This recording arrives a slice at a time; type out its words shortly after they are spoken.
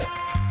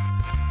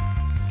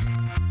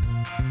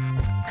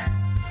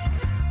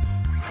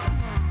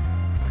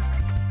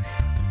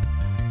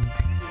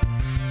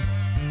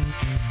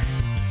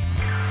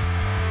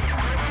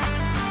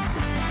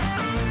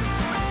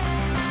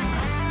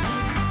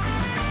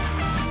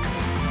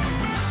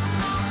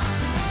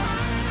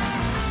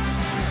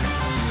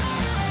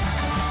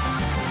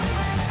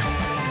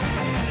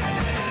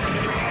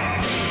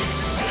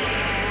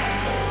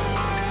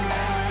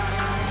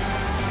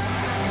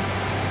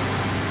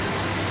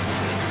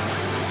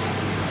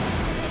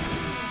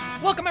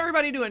Welcome,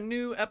 everybody, to a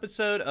new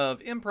episode of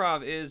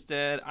Improv is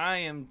Dead. I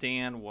am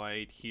Dan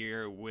White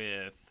here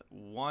with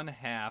one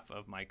half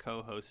of my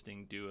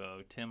co-hosting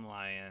duo, Tim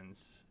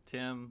Lyons.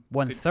 Tim,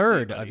 one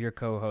third of your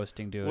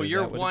co-hosting duo. Well,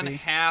 you're one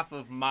half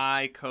of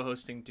my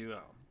co-hosting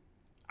duo.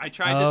 I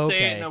tried to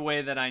say it in a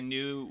way that I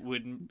knew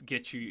would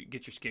get your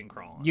skin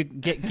crawling. You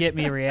get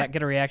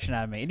a reaction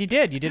out of me, and you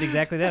did. You did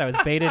exactly that. I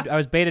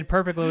was baited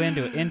perfectly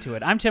into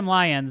it. I'm Tim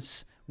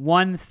Lyons.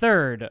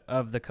 1/3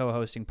 of the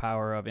co-hosting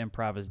power of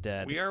Improv is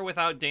Dead. We are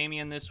without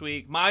Damien this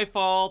week. My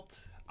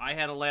fault. I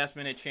had a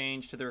last-minute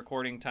change to the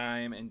recording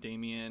time, and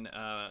Damien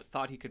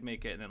thought he could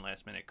make it, and then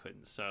last minute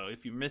couldn't. So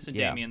if you're missing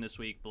Damien this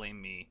week,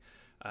 blame me.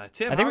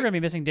 Tim, I think we're going to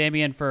be missing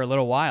Damien for a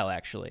little while,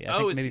 actually. I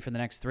think maybe for the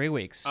next 3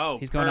 weeks. Oh,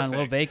 he's going on a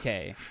little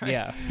vacay. Right.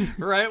 Yeah.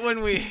 Right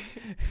when we...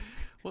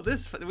 Well,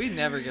 we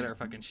never get our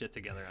fucking shit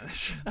together on this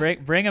show.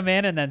 Bring him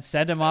in and then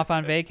send him off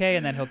on vacay,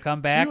 and then he'll come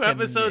back. 2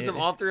 episodes of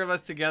all 3 of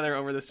us together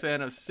over the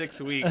span of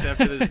 6 weeks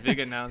after this big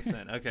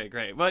announcement. Okay,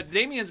 great. But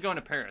Damien's going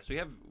to Paris. We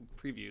have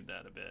previewed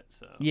that a bit.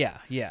 So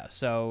yeah.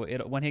 So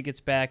when he gets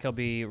back, he'll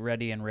be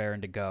ready and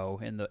raring to go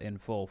in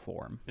full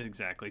form.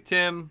 Exactly.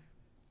 Tim,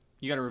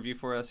 you got a review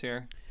for us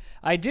here?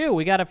 I do.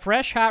 We got a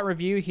fresh, hot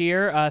review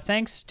here.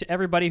 Thanks to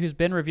everybody who's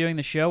been reviewing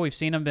the show. We've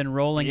seen them been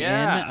rolling in.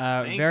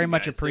 Very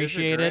much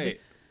appreciated.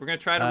 We're going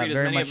to try to read as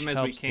many of them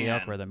as we can. The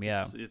algorithm,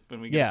 yeah.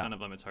 When we get a ton of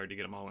them, it's hard to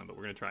get them all in, but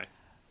we're going to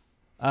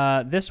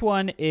try. This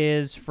one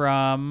is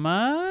from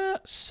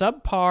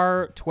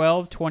Subpar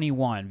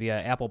 1221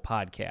 via Apple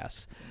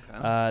Podcasts.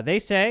 Okay. They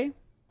say,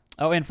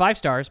 and 5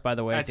 stars, by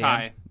the way. That's Dan.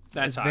 high.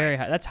 That's high. Very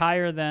high. That's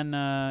higher than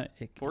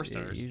 4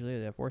 stars. Usually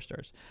they have 4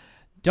 stars.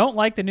 Don't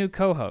like the new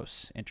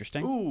co-hosts.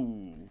 Interesting.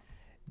 Ooh.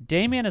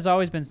 Damien has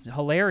always been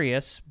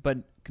hilarious, but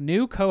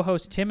new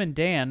co-hosts Tim and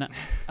Dan,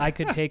 I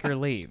could take or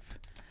leave.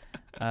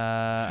 All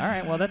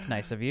right, well, that's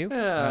nice of you.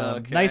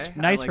 Okay. Nice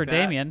like for that.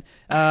 Damien.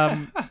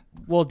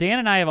 Well, Dan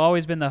and I have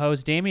always been the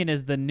host. Damien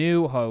is the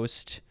new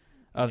host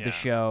of the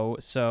show.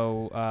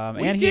 So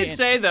we did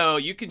say, though,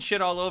 you can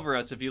shit all over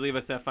us if you leave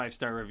us that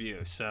 5-star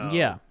review. So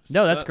yeah,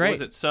 no, that's great. What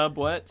was it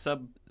subpar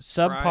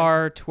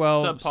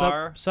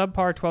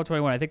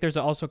 1221. I think there's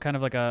also kind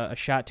of like a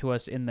shot to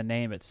us in the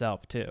name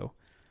itself too.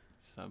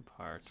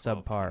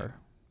 Subpar.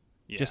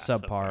 Yeah, just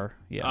subpar.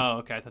 Yeah. Oh,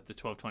 okay. I thought the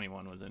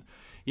 1221 was in.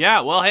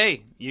 Yeah. Well,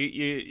 hey,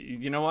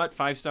 you know what?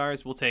 5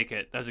 stars, we'll take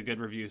it. That's a good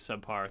review,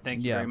 subpar.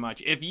 Thank you very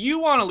much. If you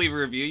want to leave a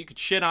review, you could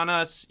shit on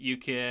us. You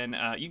can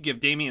you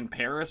give Damien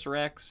Paris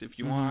Rex if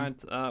you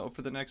want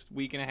for the next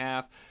week and a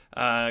half.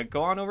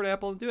 Go on over to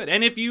Apple and do it.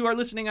 And if you are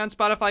listening on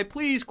Spotify,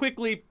 please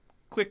quickly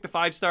click the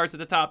 5 stars at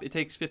the top. It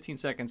takes 15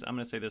 seconds. I'm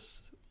going to say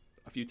this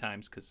a few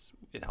times because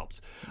it helps.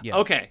 Yeah.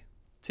 Okay,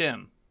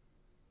 Tim,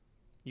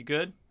 you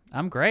good?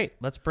 I'm great.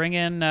 Let's bring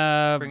in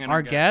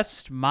our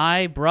guest,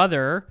 my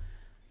brother.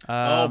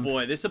 Oh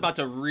boy, this is about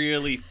to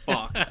really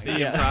fuck the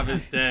Improv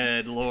is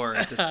Dead lore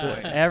at this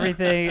point.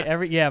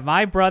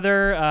 My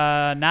brother,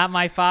 not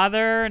my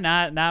father,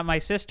 not my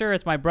sister.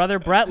 It's my brother,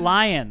 Brett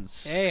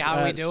Lyons. Hey,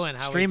 how we doing?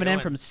 Streaming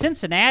in from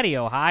Cincinnati,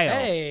 Ohio.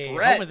 Hey,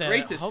 Brett,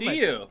 great to see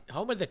you.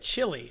 Home of the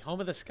chili, home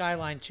of the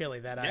Skyline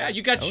chili.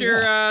 You got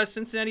your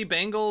Cincinnati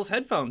Bengals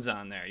headphones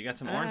on there. You got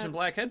some orange and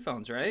black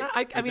headphones, right?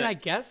 I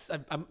guess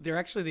they're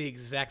actually the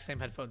exact same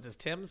headphones as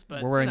Tim's,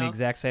 but we're wearing the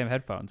exact same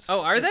headphones.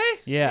 Oh, are they?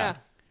 Yeah.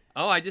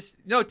 Oh,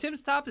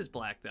 Tim's top is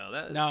black though.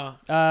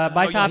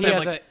 My top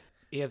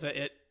he has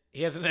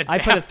an adapter. I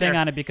put a thing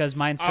on it because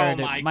mine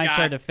started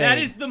to fade. That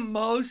is the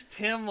most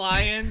Tim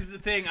Lyons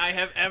thing I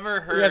have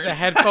ever heard. He has a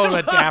headphone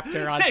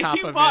adapter on top of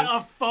his. You bought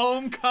a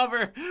foam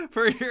cover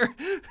for your...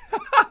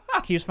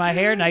 Keeps my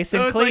hair nice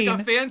and clean. So it's like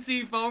a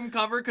fancy foam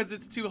cover because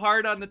it's too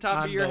hard on the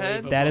top of your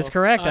head? That is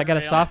correct. I got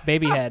a soft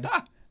baby head.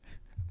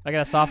 I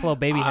got a soft little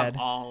baby head.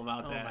 I'm all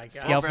about that. Oh my God.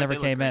 Scalp never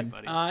came in.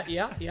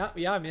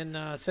 Yeah. I'm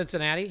in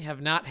Cincinnati.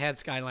 Have not had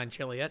Skyline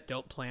chili yet.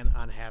 Don't plan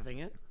on having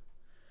it.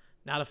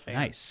 Not a fan.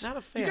 Nice. Not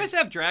a fan. Do you guys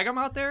have Drag 'em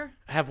out there?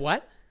 Have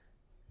what?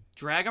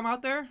 Drag 'em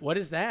out there? What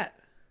is that?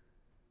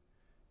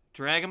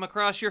 Drag him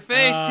across your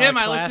face. Tim,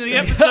 I listened to the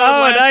classic. episode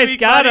last week,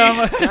 got buddy.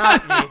 him.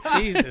 Got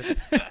me.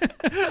 Jesus.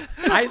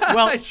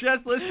 I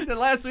just listened to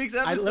last week's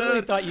episode. I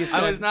literally thought you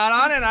said... I was not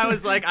on it. I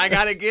was like, I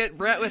got to get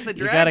Brett with the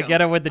drag. You got to get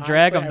him with the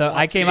drag him, though.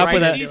 I came up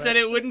with He said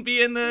it wouldn't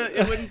be in the...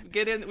 It wouldn't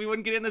get in... We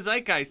wouldn't get in the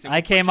zeitgeist.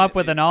 I came up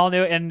with an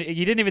all-new... And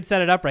you didn't even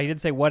set it up right. You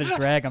didn't say, what is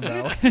drag him,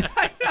 though?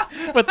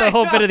 But the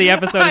whole bit of the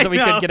episode is that we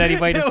couldn't get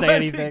anybody to say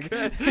anything.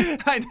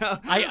 I know.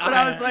 But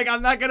I was like,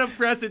 I'm not going to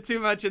press it too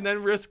much and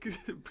then risk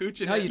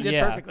pooching No, it. you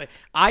did perfectly.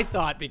 I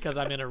thought because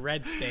I'm in a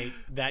red state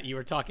that you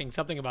were talking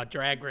something about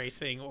drag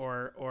racing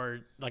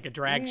or like a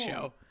drag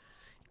show.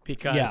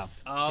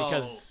 Because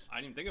I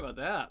didn't even think about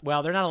that.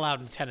 Well, they're not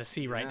allowed in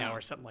Tennessee right now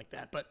or something like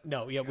that. But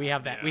no, we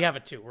have that. We have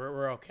it too.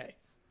 We're okay.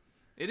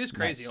 It is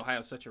crazy. Nice.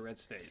 Ohio's such a red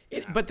state.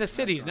 But the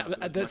city's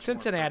not. The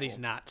Cincinnati's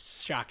not.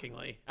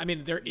 Shockingly, I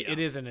mean, it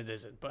is and it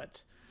isn't.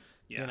 But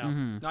you know,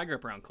 No, I grew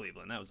up around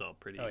Cleveland. That was all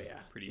pretty. Oh yeah,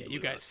 pretty. You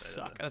guys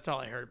suck. That's all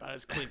I heard about.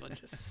 Is Cleveland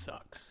just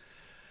sucks.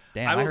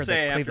 Damn, I will heard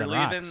say that after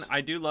Cleveland leaving, rocks.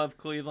 I do love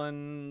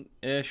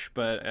Cleveland-ish,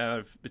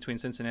 but between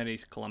Cincinnati,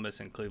 Columbus,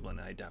 and Cleveland,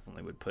 I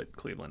definitely would put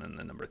Cleveland in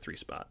the number 3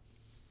 spot.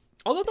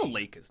 Although the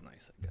lake is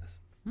nice, I guess.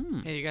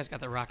 Hey, you guys got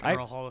the Rock and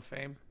Roll Hall of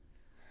Fame.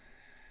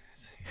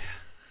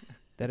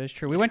 That is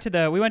true. We went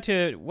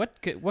to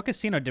what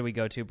casino did we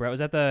go to, Brett? Was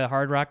that the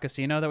Hard Rock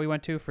Casino that we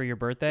went to for your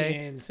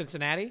birthday? In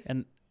Cincinnati?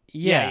 And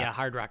yeah,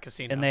 Hard Rock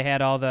Casino. And they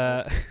had all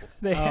the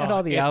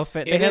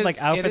outfit. They had like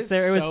outfits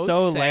there. It was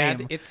so sad.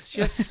 lame. It's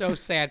just so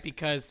sad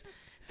because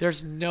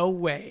there's no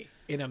way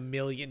in a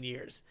million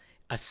years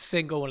a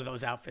single one of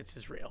those outfits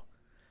is real.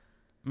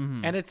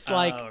 Mm-hmm. And it's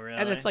like, really?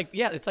 and it's like,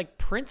 yeah, it's like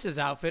Prince's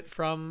outfit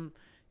from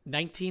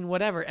 19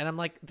 whatever. And I'm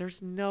like,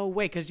 there's no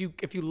way, because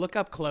if you look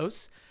up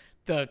close,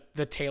 the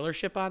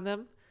tailorship on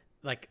them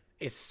like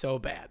is so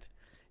bad.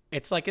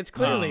 It's like it's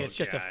clearly it's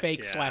just a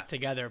fake slap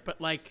together, but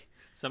like.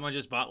 Someone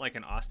just bought like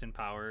an Austin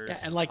Powers. Yeah,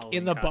 and like Halloween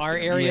in the bar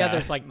costume. area, Yeah.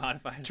 there's like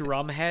Modified.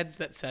 drum heads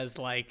that says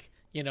like,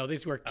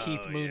 these were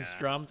Keith Moon's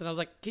drums. And I was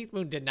like, Keith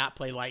Moon did not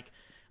play like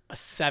a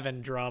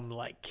 7 drum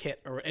like kit,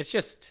 or it's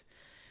just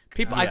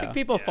people. I think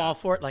people fall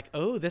for it like,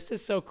 oh, this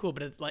is so cool.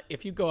 But it's like,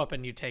 if you go up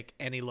and you take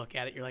any look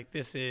at it, you're like,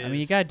 this is. I mean,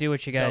 you gotta do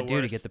what you gotta do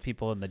to worst. get the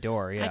people in the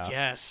door. Yeah.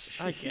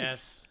 I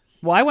guess.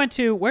 Well, I went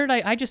to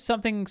I just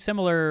something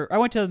similar. I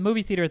went to the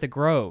movie theater at the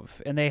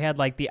Grove, and they had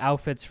like the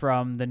outfits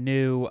from the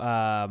new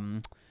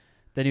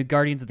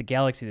Guardians of the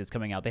Galaxy that's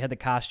coming out. They had the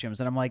costumes,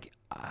 and I'm like,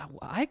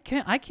 I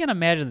can't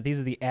imagine that these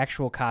are the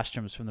actual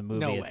costumes from the movie.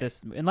 No at way.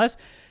 this, unless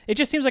it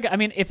just seems like, I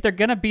mean, if they're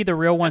gonna be the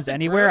real ones the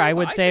anywhere, Grove? I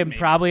would I say could maybe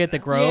probably see at the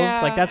that. Grove.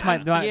 Yeah, like that's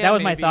yeah, that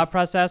was my maybe. thought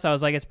process. I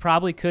was like, it's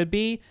probably could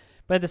be,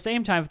 but at the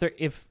same time,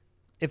 if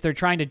they're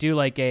trying to do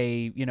like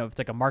if it's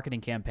like a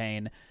marketing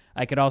campaign,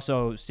 I could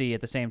also see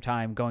at the same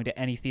time going to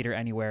any theater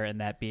anywhere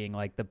and that being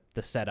like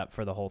the setup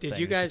for the whole thing.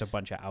 You It's guys just a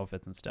bunch of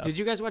outfits and stuff. Did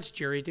you guys watch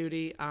Jury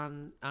Duty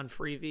on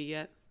Freevee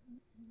yet?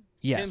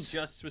 Yes. Tim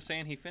just was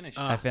saying he finished.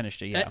 I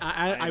finished it. Yeah.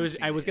 I was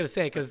gonna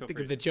say, because Feel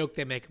free. the joke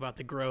they make about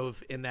the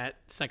Grove in that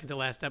second to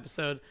last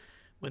episode,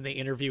 when they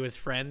interview his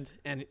friend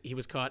and he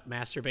was caught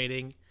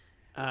masturbating.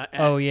 At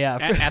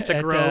the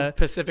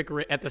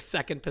Grove at the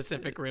second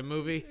Pacific Rim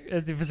movie.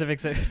 At the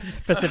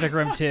Pacific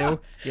Rim 2.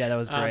 Yeah, that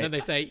was great. And then they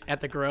say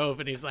at the Grove,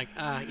 and he's like,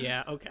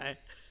 yeah, okay.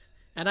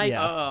 And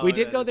Yeah. we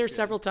did go there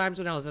several times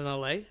when I was in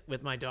LA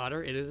with my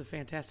daughter. It is a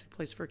fantastic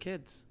place for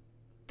kids.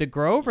 The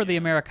Grove or the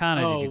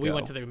Americana? Oh, did you we go?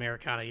 went to the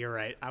Americana. You're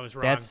right. I was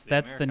wrong. That's the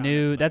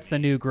Americana's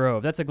new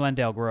Grove. That's a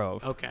Glendale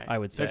Grove. okay. I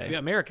would say. The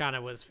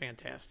Americana was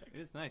fantastic.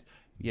 It is nice.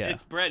 Yeah.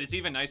 It's bread. It's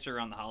even nicer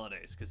around the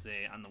holidays because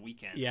on the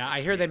weekends. Yeah,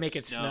 I hear they make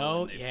create it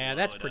snow. and they Yeah,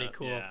 blow that's it pretty up.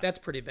 cool. Yeah. That's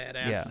pretty badass.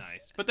 Yeah. That's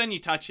nice. But then you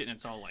touch it and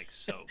it's all like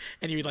soap.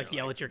 And you like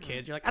yell at your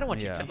kids. You're like, I don't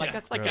want you to. Like, Yeah.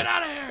 that's like Get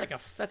out of here.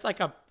 That's like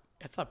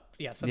some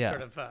Yeah.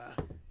 sort of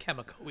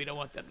chemical we don't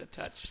want them to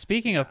touch.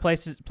 Speaking of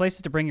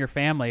places to bring your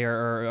family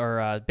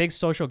or big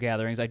social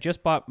gatherings, I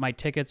just bought my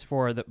tickets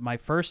for my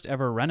first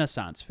ever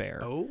Renaissance fair.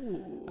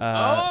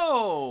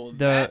 Oh,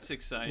 That's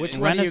exciting. Which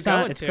one are you Renaissance.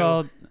 going It's to?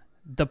 called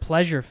the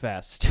Pleasure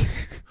Fest.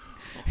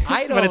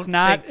 I don't but it's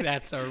not- think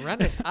that's a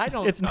Renaissance. I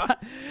don't. It's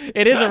not.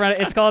 It is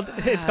it's called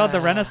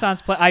the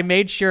Renaissance. I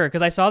made sure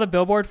because I saw the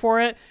billboard for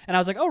it and I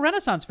was like, oh,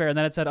 Renaissance fair, and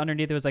then it said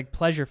underneath it was like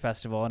Pleasure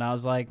Festival, and I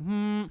was like,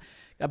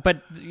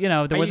 But there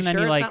Are you wasn't any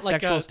sure it's like not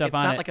sexual stuff it's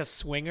on not it. like a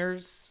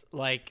swingers.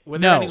 Like, were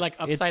No, there any like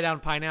it's- upside down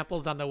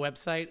pineapples on the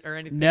website or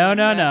anything? No, like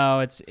no, that? no.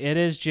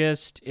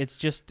 It's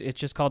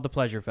just called the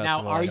Pleasure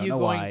Festival. Now, are I don't you know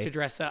going why. to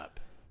dress up?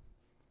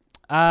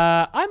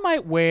 I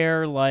might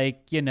wear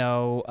like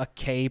a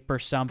cape or I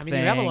something.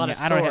 mean, you have a lot of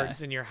I don't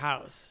swords in your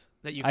house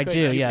that you. I could, do,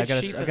 you yeah.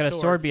 could sheath I got a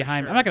sword for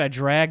behind me. sure. I'm not gonna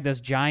drag this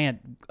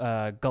giant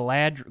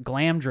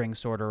Glamdring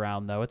sword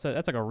around though. That's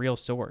like a real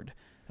sword.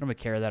 I don't gonna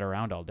carry that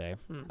around all day.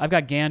 I've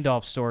got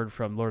Gandalf's sword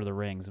from Lord of the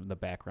Rings in the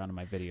background of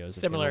my videos. if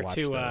you Similar ever watched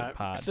the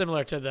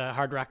pod. to the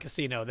Hard Rock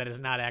Casino. That is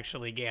not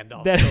actually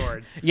Gandalf's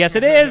sword. Yes,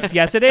 it is.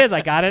 Yes, it is.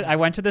 I got it. I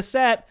went to the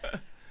set.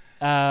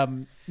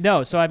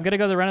 No, so I'm gonna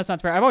go to the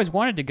Renaissance Fair. I've always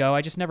wanted to go.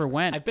 I just never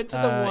went. I've been to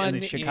the one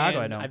in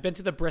Chicago. I know. I've been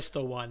to the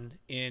Bristol one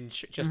in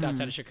just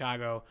outside of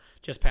Chicago,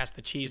 just past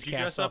the Cheese Did you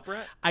Castle. dress up,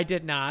 Brett? I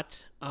did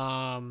not.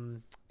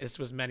 This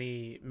was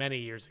many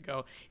years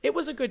ago. It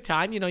was a good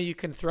time. You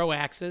can throw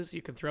axes,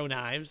 you can throw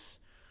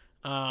knives.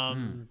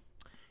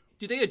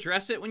 Do they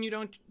address it when you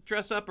don't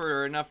dress up,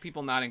 or are enough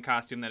people not in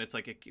costume that it's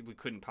like we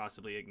couldn't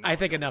possibly ignore? I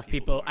think all the enough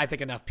people. who I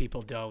think enough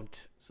people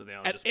don't. So they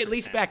all At, just at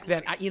least back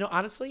then, pretend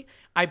honestly,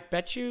 I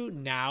bet you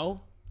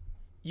now,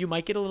 you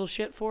might get a little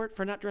shit for it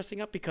for not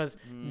dressing up because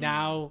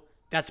now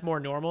that's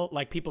more normal.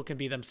 Like people can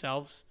be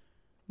themselves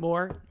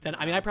more than.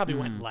 I mean, I probably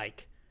went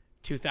like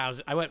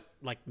 2000. I went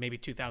like maybe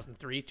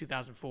 2003,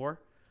 2004.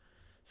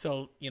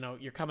 So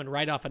you're coming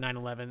right off of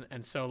 9/11,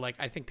 and so like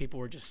I think people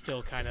were just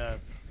still kind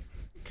of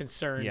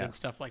concerned and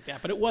stuff like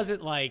that. But it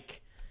wasn't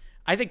like.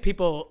 I think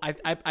people.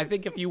 I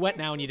think if you went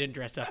now and you didn't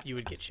dress up, you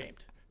would get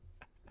shamed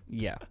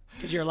Yeah.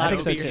 because you're allowed to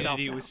think so be too. yourself.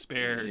 Kennedy now. was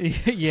spared.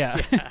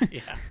 Yeah.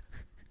 Yeah.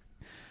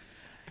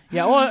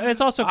 Yeah, well,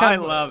 it's also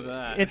kind of. I love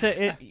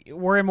that.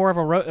 We're in more of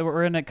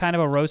we're in a kind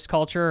of a roast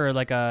culture, or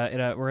like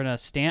we're in a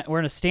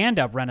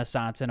stand-up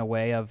renaissance in a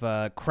way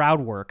of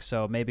crowd work.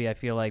 So maybe I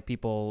feel like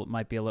people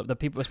might be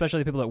especially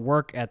the people that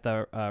work at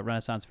the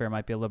Renaissance Fair,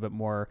 might be a little bit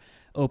more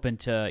open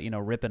to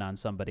ripping on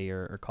somebody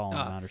or calling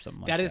them out or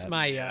something like that. That is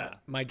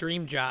my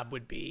dream job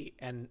would be,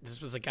 and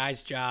this was a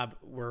guy's job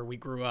where we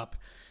grew up.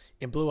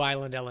 In Blue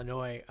Island,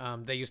 Illinois,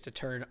 they used to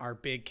turn our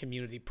big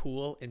community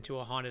pool into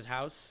a haunted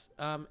house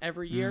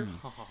every year,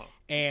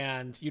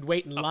 and you'd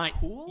wait in line.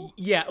 Pool?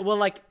 Yeah, well,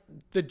 like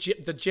the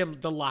gym,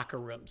 the locker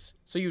rooms.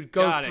 So you'd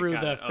go through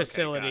the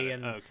facility,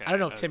 and I don't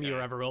know if Tim, you were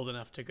ever old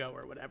enough to go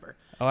or whatever.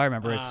 Oh, I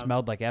remember it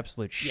smelled like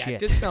absolute shit. Yeah, it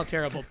did smell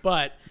terrible,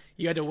 but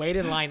you had to wait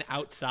in line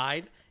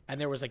outside,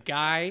 and there was a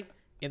guy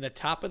in the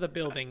top of the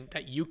building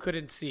that you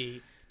couldn't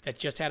see that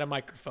just had a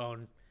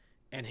microphone,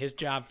 and his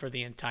job for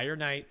the entire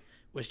night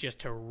was just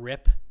to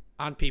rip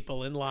on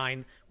people in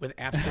line with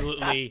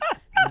absolutely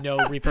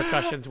no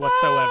repercussions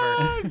whatsoever.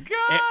 Oh,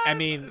 God. I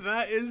mean,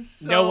 that is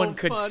so no one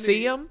could funny.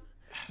 see him.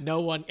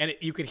 No one, and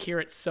you could hear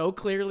it so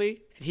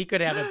clearly. He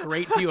could have a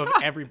great view of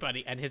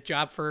everybody, and his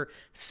job for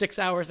 6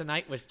 hours a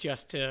night was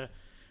just to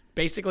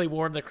basically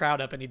warm the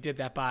crowd up, and he did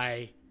that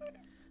by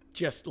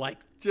just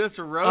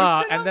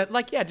roasting and then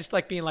just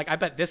like being like, I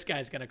bet this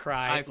guy's gonna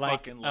cry. I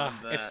fucking love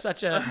that. It's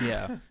such a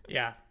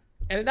yeah.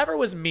 And it never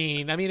was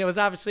mean. I mean, it was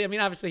obviously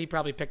he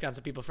probably picked on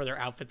some people for their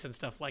outfits and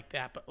stuff like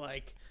that, but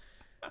like,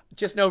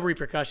 just no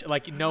repercussion.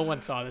 Like, no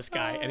one saw this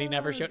guy, and he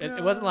never showed.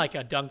 It wasn't like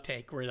a dunk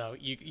take where though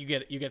you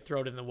get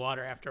thrown in the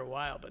water after a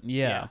while. But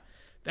yeah,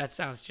 that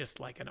sounds just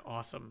like an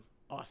awesome.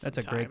 That's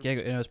a great gig,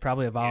 and it was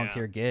probably a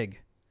volunteer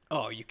gig.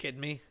 Oh, you kidding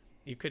me?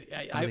 You could.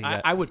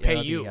 I would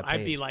pay you.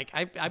 I'd be like,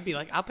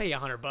 I'll pay you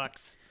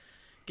 $100.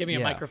 Give me a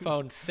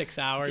microphone, 6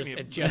 hours,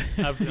 and just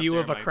a view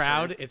of a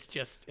crowd. It's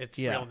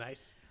real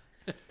nice.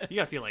 You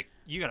gotta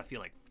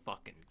feel like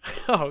fucking good.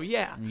 Oh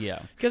yeah,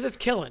 because it's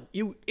killing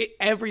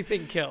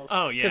everything kills.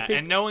 Oh yeah,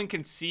 and no one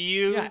can see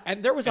you. Yeah,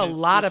 and there was a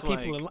lot of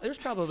people. There's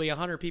probably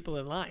 100 people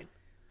in line,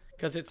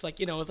 because it's like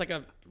it was like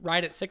a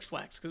ride at Six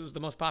Flags, because it was the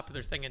most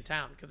popular thing in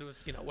town, because it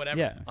was whatever.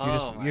 Yeah,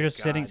 you're just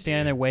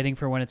standing there waiting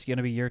for when it's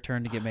gonna be your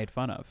turn to get made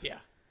fun of. Yeah,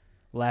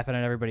 laughing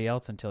at everybody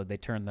else until they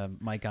turn the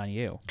mic on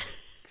you.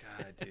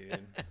 God,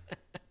 dude,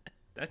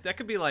 that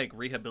could be like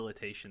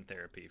rehabilitation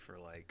therapy for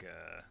like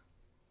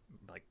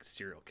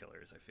serial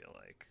killers. I feel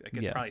like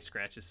it probably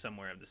scratches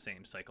somewhere of the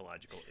same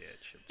psychological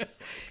itch of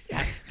just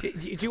like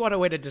do you want a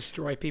way to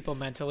destroy people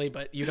mentally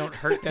but you don't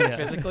hurt them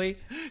physically,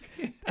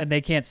 and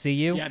they can't see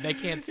you? They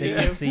can't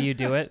see you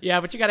do it. Yeah,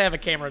 but you gotta have a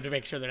camera to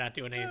make sure they're not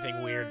doing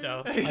anything weird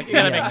though. Like, you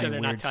gotta make sure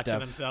they're not touching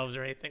themselves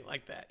or anything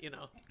like that,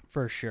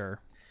 for sure.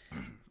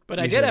 But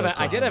I did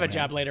have a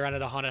job later on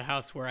at a haunted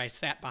house where I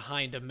sat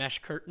behind a mesh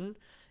curtain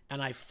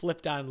and I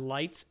flipped on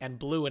lights and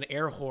blew an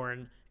air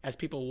horn as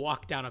people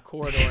walked down a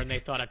corridor and they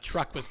thought a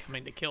truck was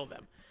coming to kill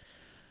them.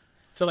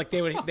 So like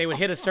they would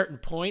hit a certain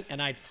point and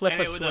I'd flip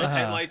a switch. The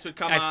headlights would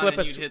come on. I'd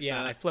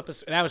flip a.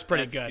 That was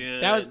pretty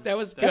good. That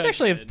was good. That's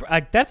actually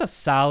that's a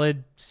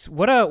solid.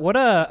 What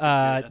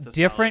a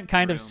different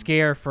kind of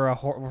scare for a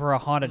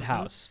haunted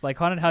house. Like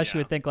haunted house, you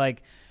would think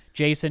like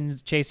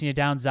Jason's chasing you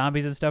down,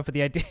 zombies and stuff, but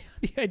the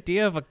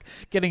idea of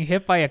getting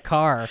hit by a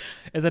car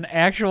is an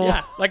actual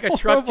like a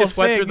truck just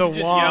went through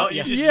the wall.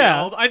 You just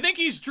yelled, I think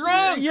he's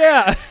drunk.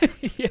 Yeah.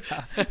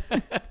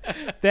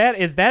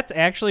 That's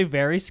actually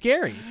very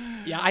scary.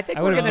 Yeah, I think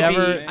we're gonna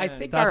be. I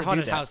think our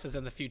haunted houses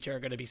in the future are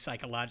gonna be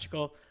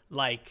psychological.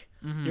 Like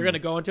you're gonna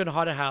go into a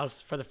haunted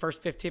house for the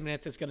first 15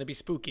 minutes, it's gonna be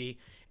spooky,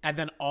 and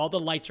then all the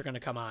lights are gonna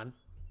come on,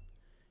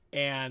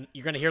 and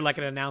you're gonna hear like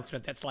an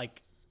announcement that's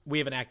like, we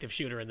have an active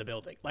shooter in the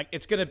building. Like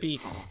it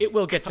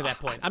will get to that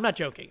point. I'm not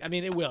joking. I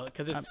mean, it will,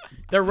 because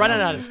they're running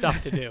out of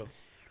stuff to do.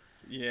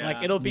 Yeah.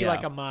 Like it'll be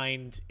like a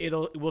mind.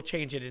 We'll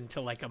change it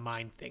into like a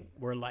mind thing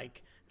where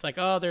like it's like,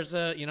 oh, there's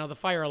the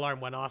fire alarm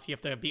went off. You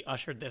have to be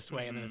ushered this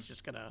way, and then it's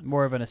just gonna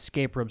more of an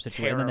escape room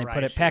situation. And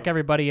then they pack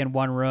everybody in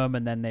one room,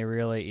 and then they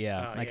really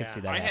I could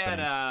see that happening.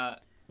 I had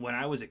when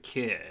I was a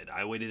kid,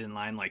 I waited in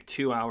line like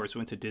 2 hours.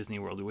 Went to Disney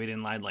World. We waited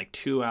in line like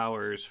 2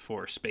 hours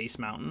for Space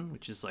Mountain,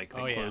 which is like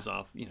they close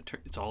off.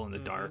 It's all in the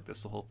dark.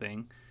 That's the whole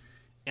thing.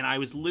 And I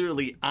was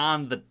literally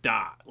on the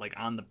dot, like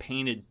on the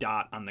painted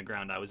dot on the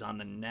ground. I was on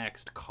the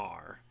next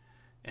car,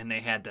 and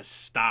they had to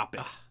stop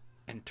it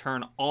and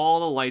turn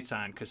all the lights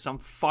on because some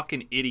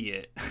fucking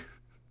idiot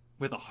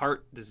with a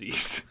heart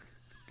disease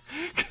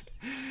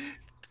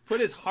put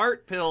his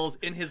heart pills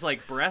in his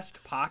like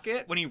breast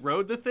pocket when he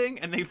rode the thing,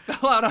 and they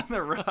fell out on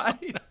the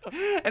ride.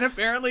 And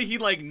apparently he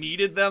like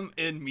needed them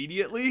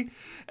immediately.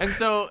 And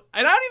so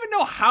I don't even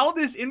know how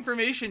this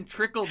information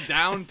trickled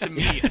down to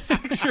me, a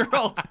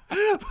 6-year-old,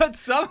 but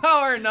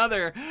somehow or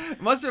another,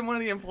 must have been one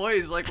of the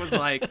employees like was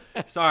like,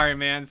 sorry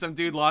man, some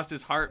dude lost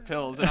his heart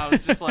pills. And I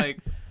was just like,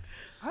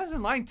 I was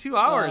in line 2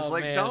 hours.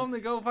 Tell him to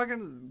go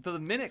fucking to the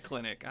Minute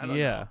Clinic. I don't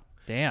know.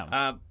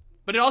 Damn.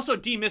 But it also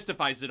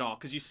demystifies it all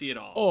because you see it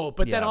all. Oh,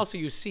 but then also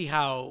you see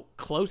how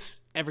close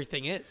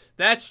everything is.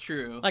 That's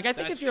true. Like I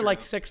think if you're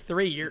like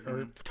 6'3",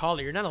 or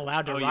taller, you're not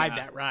allowed to ride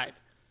that ride.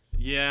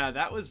 Yeah,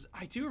 that was.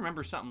 I do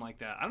remember something like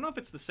that. I don't know if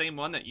it's the same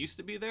one that used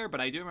to be there,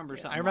 but I do remember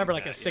something. I remember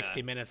like a that,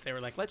 60 Minutes. They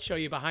were like, "Let's show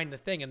you behind the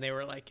thing," and they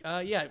were like,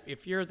 "Yeah,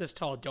 if you're this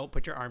tall, don't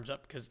put your arms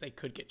up because they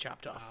could get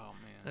chopped off." Oh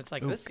man, and it's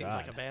like this seems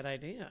like a bad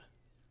idea.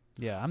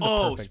 Yeah, I'm the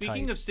perfect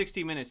speaking height. of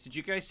 60 Minutes, did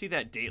you guys see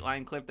that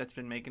Dateline clip that's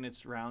been making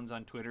its rounds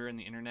on Twitter and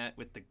the internet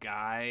with the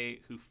guy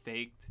who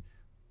faked?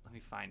 Let me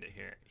find it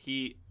here.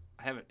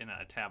 I have it in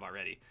a tab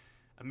already.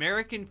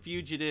 American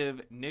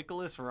fugitive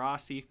Nicholas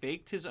Rossi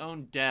faked his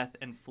own death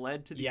and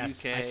fled to the UK.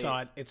 Yes, I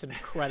saw it. It's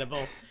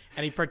incredible.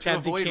 And he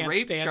pretends to avoid he can't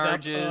rape stand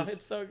charges. up. Oh,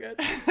 it's so good.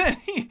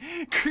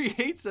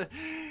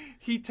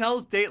 He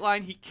tells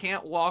Dateline he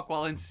can't walk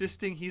while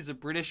insisting he's a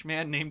British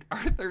man named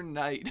Arthur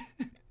Knight.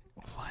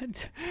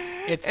 What?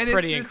 It's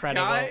pretty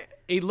incredible. Guy,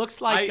 he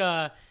looks like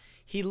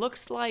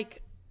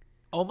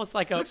almost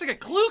like a. Looks like a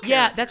Clue character.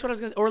 Yeah, that's what I was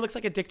gonna say. Or it looks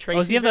like a Dick Tracy. Oh,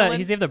 does he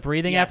have the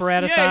breathing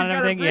apparatus Yeah, on he's and got a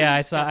everything? breathing- Yeah,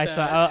 I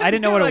saw. I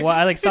didn't know what it was.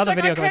 I saw the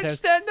video. I can't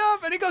stand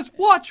up, and he goes,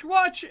 watch,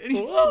 and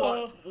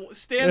he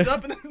stands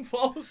up and then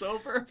falls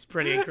over. It's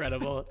pretty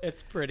incredible.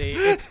 It's pretty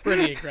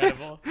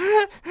incredible.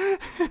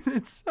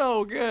 It's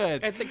so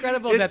good. It's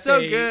incredible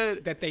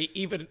good that they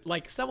even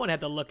like someone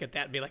had to look at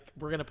that and be like,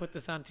 we're gonna put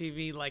this on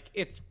TV. Like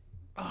it's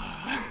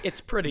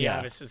pretty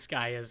obvious this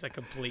guy is a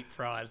complete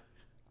fraud.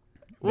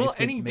 Well,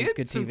 and he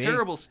did some TV.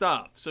 terrible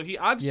stuff. So he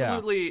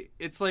absolutely,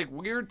 it's like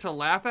weird to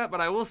laugh at,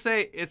 but I will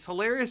say it's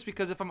hilarious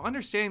because if I'm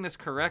understanding this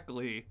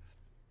correctly,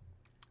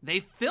 they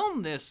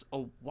filmed this a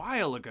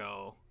while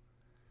ago.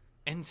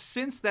 And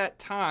since that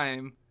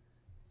time,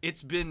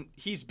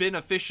 he's been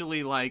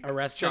officially like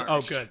arrested. Charged.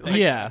 Oh, good. Like,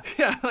 yeah.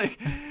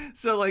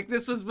 So like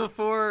this was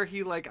before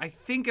he I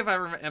think if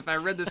I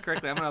read this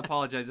correctly, I'm going to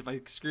apologize if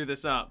I screw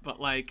this up,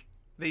 but like,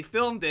 they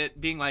filmed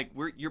it being like,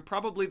 you're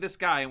probably this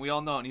guy, and we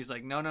all know it. And he's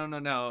like, no.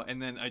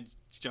 And then a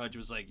judge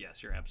was like,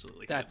 yes, you're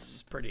absolutely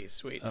That's pretty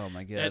sweet. Oh,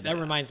 my God. That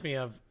reminds me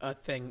of a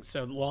thing.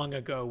 So long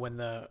ago when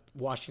the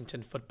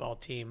Washington football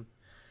team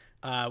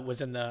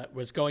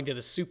was going to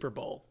the Super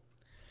Bowl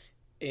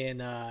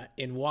in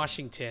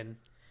Washington,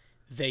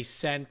 they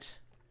sent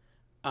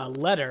a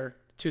letter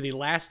to the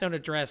last known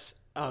address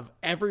of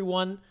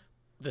everyone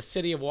the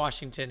city of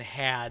Washington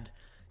had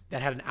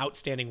that had an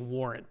outstanding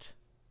warrant.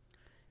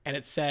 And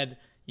it said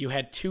you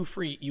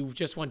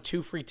just won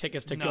 2 free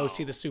tickets to go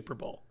see the Super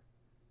Bowl.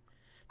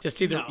 To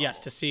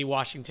see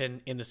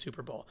Washington in the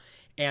Super Bowl.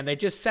 And they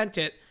just sent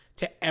it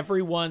to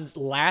everyone's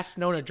last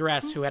known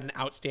address who had an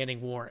outstanding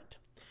warrant.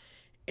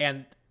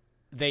 And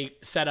they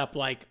set up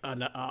like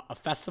a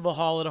festival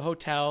hall at a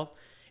hotel.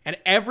 And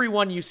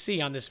everyone you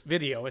see on this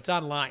video, it's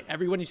online.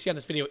 Everyone you see on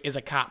this video is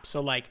a cop. So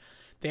like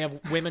they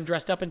have women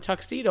dressed up in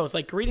tuxedos,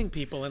 like greeting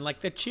people, and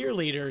like the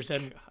cheerleaders,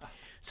 and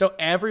so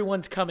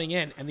everyone's coming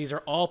in, and these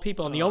are all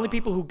people, and the only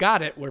people who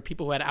got it were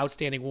people who had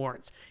outstanding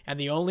warrants. And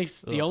the only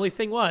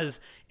thing is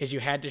you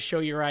had to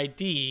show your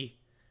ID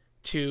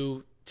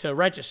to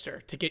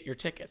register to get your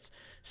tickets.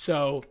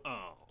 So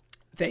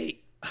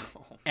like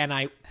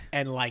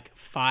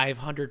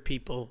 500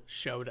 people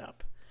showed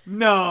up.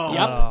 No.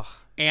 Yep.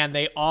 And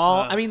they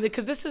all, I mean,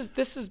 because this is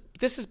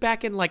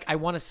back in like, I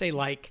want to say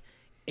like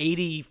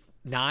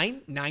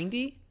 89,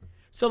 90.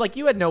 So like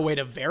you had no way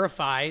to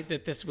verify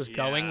that this was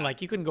going.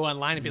 Like you couldn't go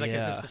online and be like,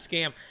 is this a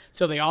scam?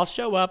 So they all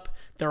show up.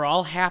 They're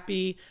all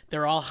happy.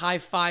 They're all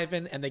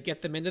high-fiving, and they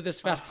get them into this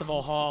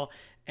festival hall.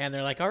 And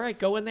they're like, all right,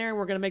 go in there, and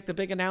we're going to make the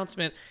big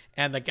announcement.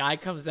 And the guy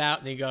comes out,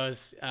 and he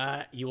goes,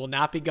 you will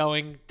not be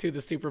going to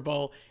the Super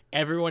Bowl.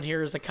 Everyone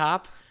here is a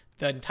cop.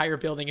 The entire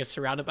building is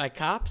surrounded by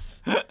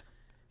cops.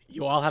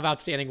 You all have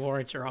outstanding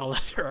warrants. You're all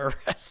under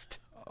arrest.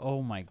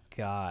 Oh, my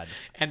God.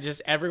 And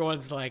just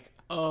everyone's like,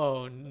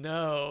 oh,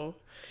 no.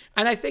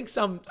 And I think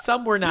some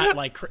were not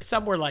like,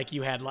 some were like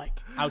you had like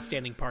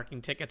outstanding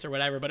parking tickets or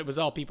whatever, but it was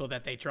all people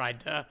that they tried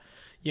to,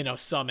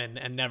 summon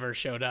and never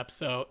showed up.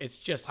 So it's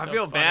just so I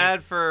feel funny.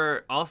 bad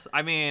for also.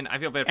 I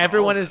feel bad for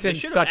everyone all is of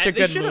them. in such a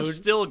good mood. They should have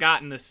still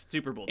gotten the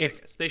Super Bowl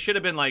tickets. They should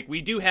have been like,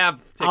 we do have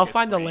tickets. I'll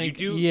find the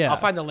link. I'll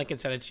find the link and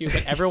send it to you.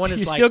 But everyone is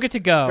you like, still get to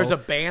go. There's a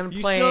band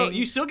playing.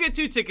 You still get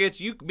 2 tickets.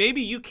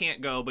 Maybe you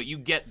can't go, but you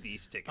get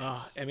these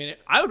tickets. I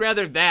I would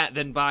rather that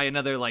than buy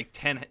another like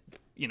 10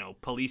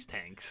 police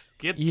tanks.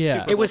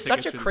 It was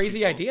such a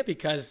crazy idea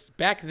because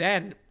back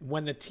then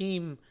when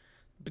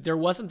there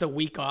wasn't the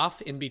week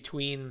off in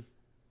between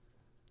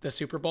the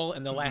Super Bowl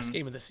and the last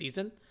game of the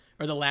season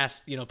or the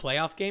last,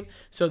 playoff game.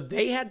 So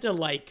they had to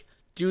like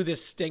do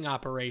this sting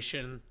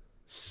operation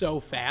so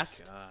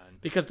fast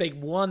because they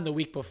won the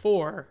week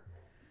before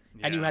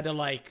and you had to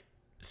like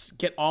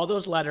get all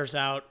those letters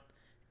out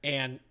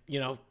and,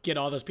 get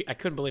all those people. I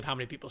couldn't believe how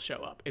many people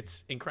show up.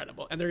 It's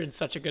incredible. And they're in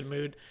such a good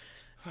mood.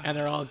 And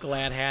they're all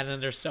glad-handed,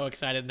 and they're so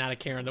excited, not a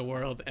care in the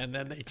world, and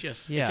then it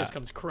just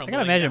comes crumbling I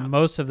gotta imagine down.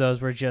 most of those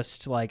were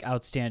just like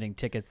outstanding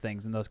tickets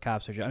things, and those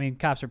cops are.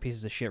 Cops are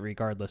pieces of shit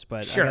regardless.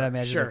 But I gotta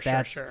imagine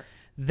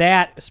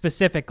That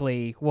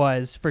specifically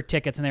was for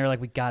tickets, and they were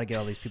like, we got to get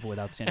all these people with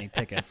outstanding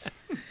tickets.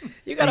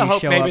 You got to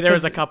hope maybe there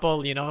was a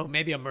couple,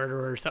 maybe a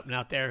murderer or something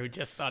out there who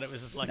just thought it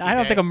was his lucky I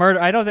don't day. think a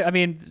murder. I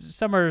mean,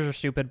 some murders are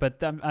stupid,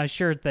 but I'm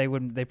sure they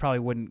wouldn't. They probably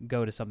wouldn't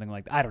go to something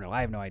like that. I don't know.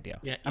 I have no idea.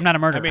 Yeah, I'm not a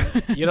murderer. I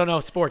mean, you don't know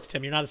sports,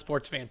 Tim. You're not a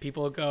sports fan.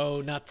 People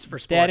go nuts for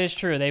sports. That is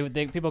true.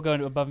 They people go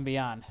above and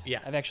beyond. Yeah,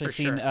 I've actually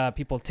seen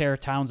people tear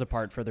towns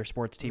apart for their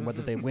sports team,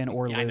 whether they win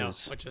or lose. I know,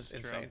 which is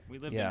insane. We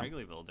lived in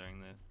Wrigleyville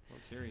during the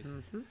World Series.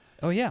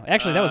 Oh yeah,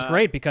 actually that was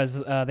great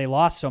because they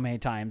lost so many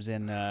times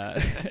and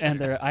I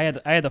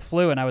had the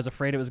flu and I was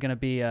afraid it was gonna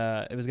be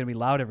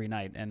loud every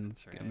night and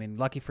right. I mean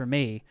lucky for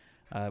me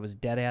it was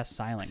dead ass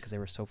silent because they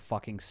were so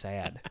fucking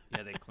sad.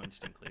 Yeah, they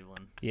clinched in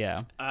Cleveland. Yeah.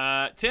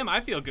 Tim,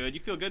 I feel good.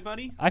 You feel good,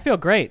 buddy? I feel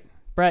great.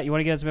 Brett, you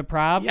want to get us a bit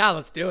prob? Yeah,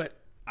 let's do it.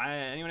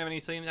 Anyone have any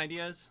same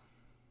ideas?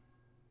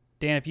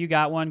 Dan, if you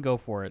got one, go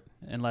for it,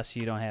 unless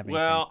you don't have anything.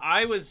 Well,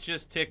 I was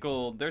just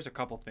tickled. There's a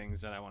couple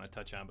things that I want to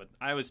touch on, but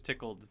I was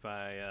tickled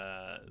by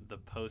the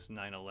post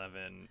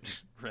 9/11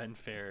 Ren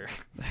Fair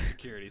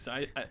security.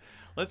 So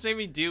let's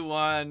maybe do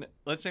one.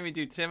 Let's maybe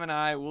do Tim and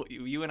I.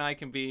 You and I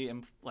can be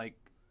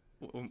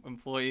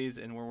employees,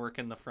 and we're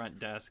working the front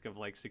desk of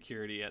like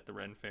security at the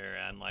Ren Fair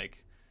on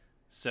like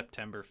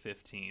September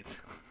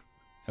 15th.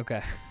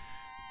 Okay.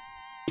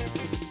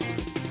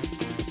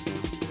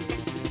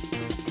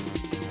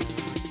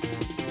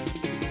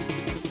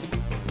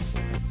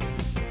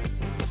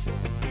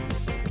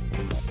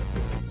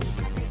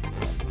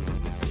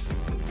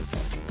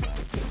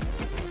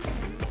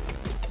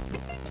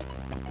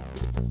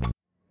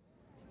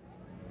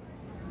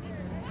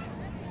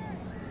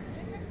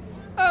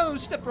 Oh,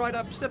 step right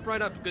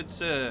up, good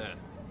sir.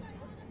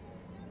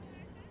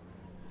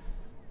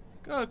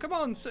 Oh, come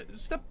on,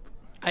 step.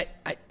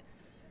 I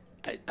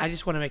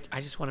just want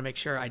to make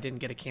sure I didn't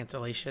get a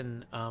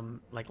cancellation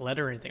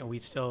letter or anything.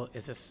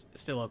 Is this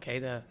still okay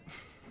to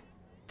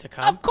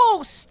come? Of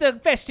course, the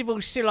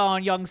festival's still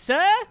on, young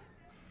sir.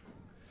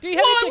 Do you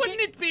have Why a ticket?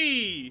 wouldn't it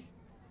be?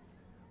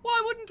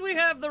 Why wouldn't we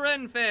have the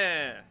Ren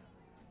Fair?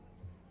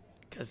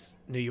 Because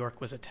New York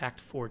was attacked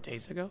 4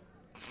 days ago.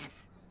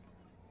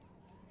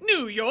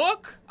 New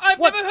York? I've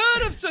never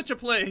heard of such a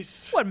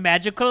place. What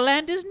magical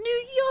land is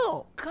New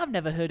York? I've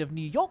never heard of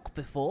New York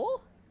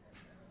before.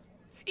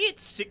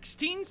 It's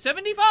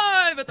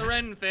 1675 at the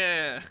Ren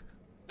Fair.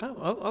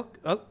 Oh,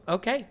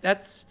 okay.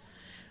 That's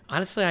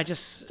honestly,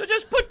 So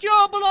just put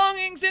your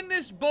belongings in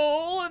this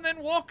bowl and then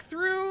walk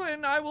through,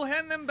 and I will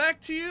hand them back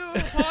to you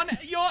upon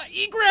your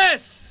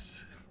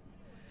egress.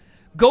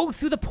 Go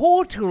through the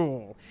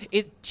portal.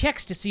 It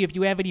checks to see if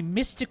you have any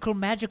mystical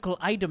magical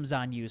items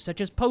on you,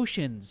 such as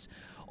potions,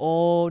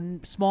 or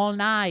small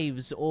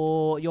knives,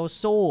 or your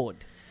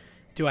sword.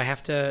 Do I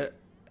have to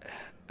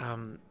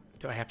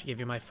give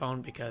you my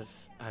phone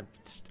because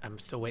I'm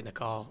still waiting a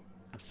call?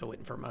 I'm still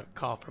waiting for a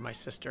call from my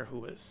sister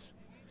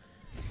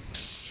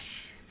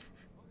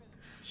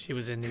she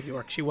was in New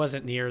York. She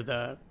wasn't near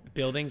the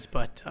buildings,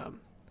 but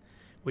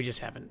we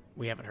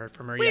haven't heard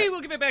from her yet. We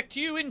will give it back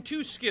to you in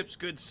 2 skips,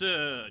 good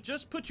sir.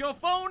 Just put your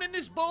phone in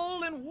this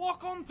bowl and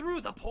walk on through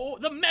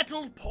the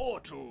metal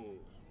portal.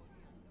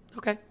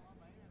 Okay.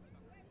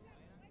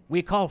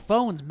 We call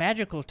phones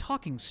magical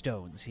talking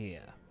stones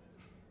here.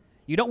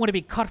 You don't want to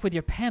be caught with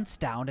your pants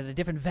down at a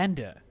different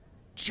vendor.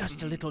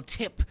 Just a little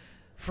tip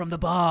from the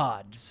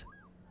bards.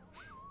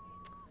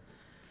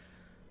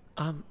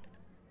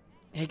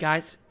 Hey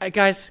guys. I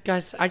just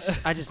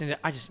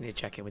need to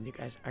check in with you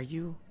guys. Are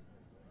you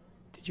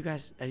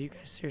guys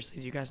seriously?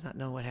 Do you guys not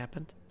know what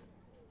happened?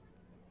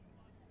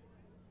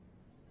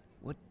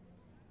 What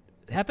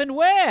happened?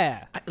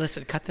 Where?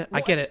 Listen,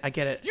 I get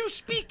it. You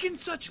speak in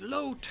such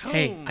low tones.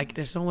 Hey,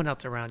 there's no one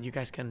else around. You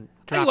guys can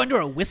drop. Are you under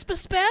a whisper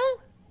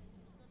spell?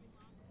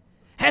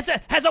 Has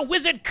a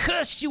wizard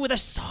cursed you with a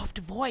soft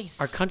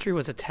voice? Our country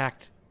was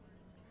attacked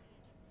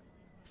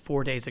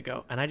 4 days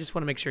ago, and I just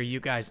want to make sure you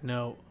guys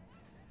know.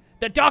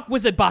 The dark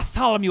wizard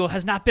Bartholomew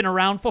has not been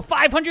around for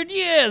 500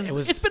 years.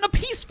 It's been a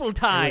peaceful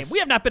time. We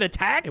have not been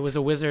attacked. It was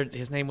a wizard.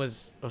 His name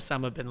was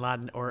Osama bin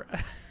Laden, or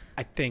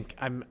I think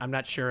I'm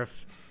not sure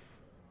if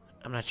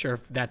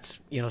that's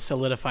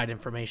solidified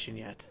information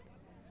yet.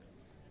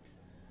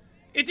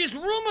 It is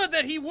rumored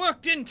that he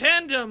worked in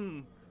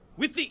tandem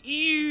with the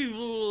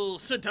evil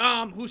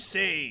Saddam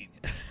Hussein.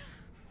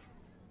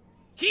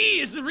 He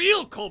is the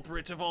real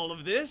culprit of all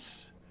of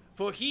this,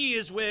 for he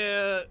is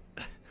where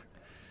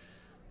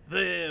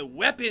the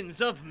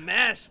weapons of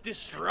mass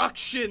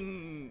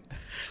destruction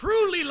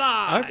truly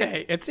lie.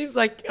 Okay, it seems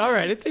like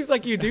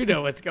you do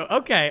know what's going.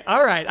 Okay,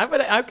 all right,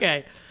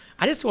 okay.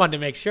 I just wanted to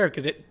make sure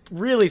because it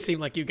really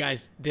seemed like you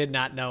guys did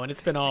not know, and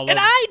it's been all over. And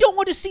I don't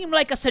want to seem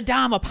like a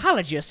Saddam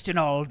apologist in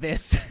all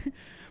this,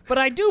 but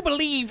I do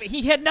believe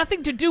he had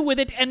nothing to do with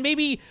it, and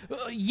maybe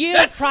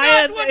years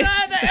prior. That's not what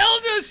the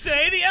elders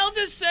say. The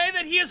elders say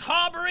that he is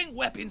harboring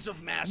weapons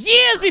of mass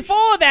Years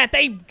before that,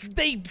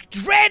 they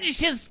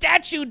dredged his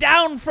statue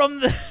down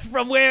from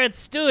where it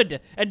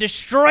stood and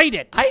destroyed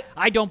it.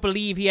 I don't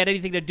believe he had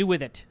anything to do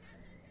with it.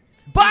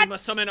 But we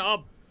must summon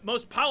our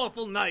most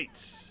powerful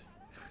knights.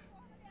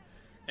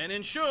 and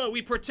ensure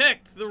we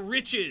protect the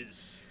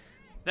riches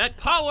that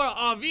power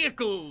our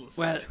vehicles.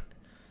 Well,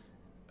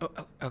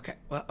 okay.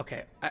 Well,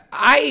 okay.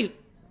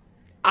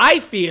 I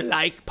feel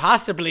like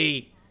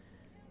possibly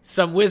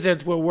some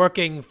wizards were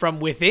working from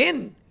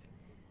within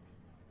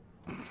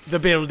the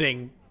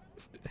building.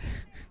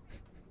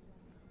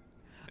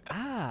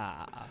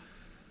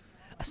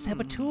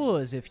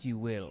 Saboteurs, if you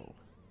will.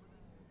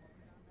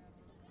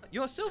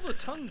 Your silver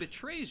tongue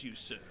betrays you,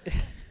 sir.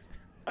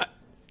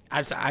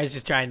 I'm sorry. I was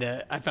just trying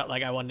to. I felt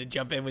like I wanted to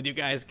jump in with you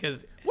guys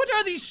because. What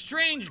are these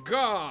strange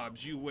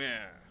garbs you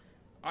wear?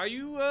 Are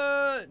you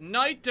a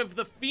knight of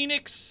the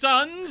Phoenix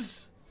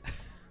Suns?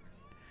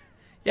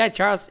 Yeah,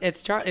 Charles.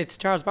 It's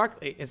Charles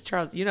Barkley. It's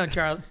Charles. You know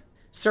Charles.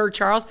 Sir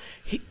Charles.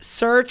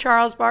 Sir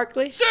Charles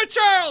Barkley. Sir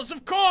Charles,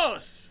 of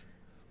course.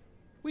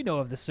 We know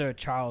of the Sir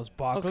Charles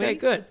Barkley.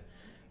 Okay,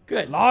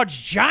 good.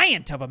 Large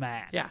giant of a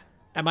man. Yeah.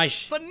 And my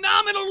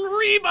phenomenal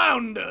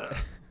rebounder.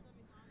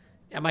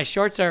 And my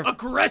shorts are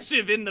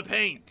aggressive in the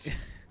paint.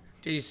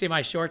 Did you see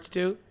my shorts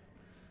too?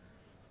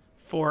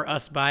 For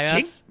us, by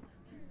us.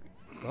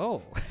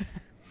 Oh.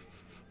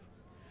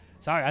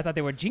 Sorry, I thought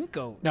they were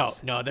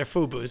Jinkos. No, they're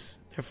Fubus.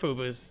 They're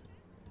Fubus.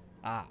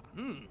 Ah.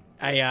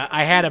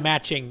 I had a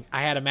matching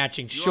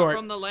short. You're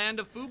from the land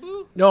of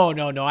Fubu?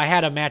 No. I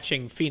had a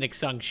matching Phoenix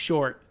Sun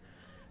short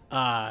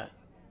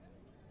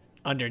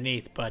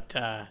underneath, but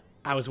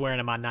I was wearing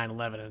them on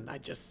 9/11, and I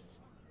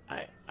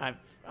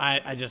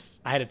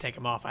had to take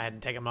them off. I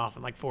hadn't taken them off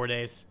in like 4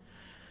 days,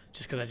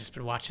 just because I just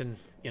been watching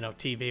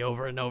TV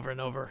over and over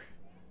and over.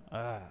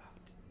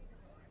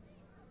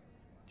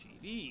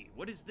 TV.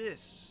 What is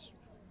this?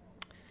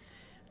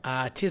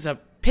 'Tis a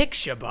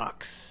picture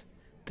box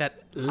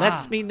that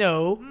lets me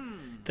know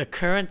the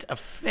current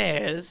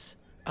affairs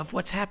of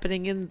what's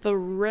happening in the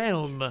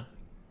realm.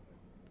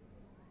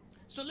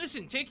 So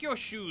listen, take your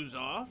shoes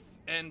off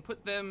and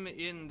put them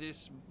in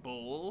this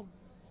bowl.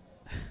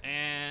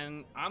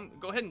 And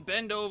go ahead and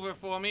bend over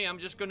for me. I'm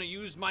just going to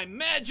use my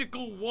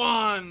magical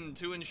wand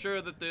to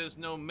ensure that there's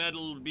no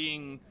metal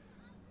being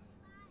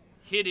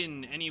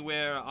hidden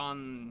anywhere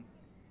on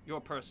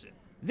your person.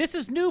 This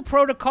is new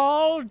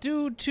protocol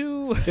due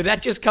to... Did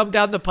that just come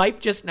down the pipe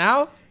just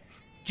now?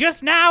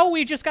 Just now,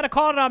 we just got to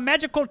call it a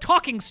magical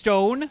talking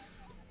stone.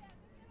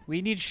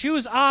 We need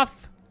shoes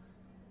off,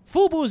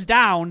 Fubu's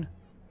down,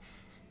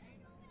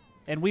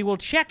 and we will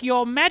check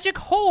your magic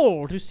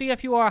hole to see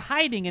if you are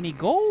hiding any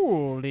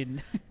gold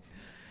in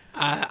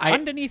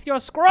underneath your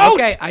scrot.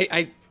 Okay,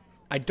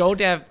 I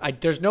don't have.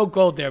 There's no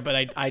gold there,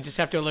 but I just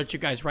have to alert you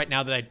guys right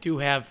now that I do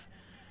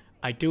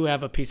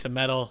have a piece of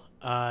metal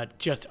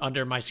just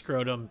under my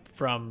scrotum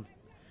from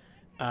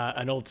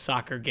an old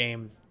soccer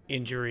game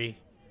injury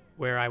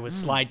where I was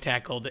slide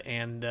tackled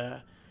and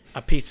a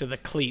piece of the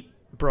cleat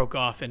broke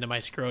off into my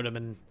scrotum,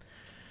 and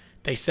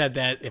they said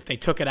that if they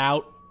took it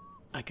out,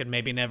 I could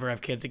maybe never have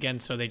kids again,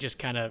 so they just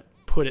kind of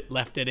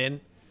left it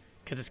in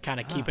because it's kind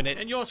of keeping it.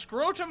 And your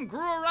scrotum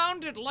grew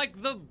around it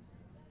like the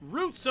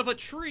roots of a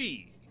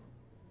tree.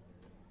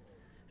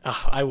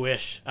 Oh, I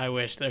wish.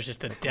 There's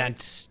just a dent.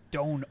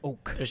 Stone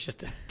oak. There's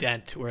just a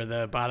dent where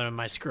the bottom of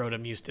my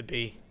scrotum used to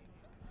be.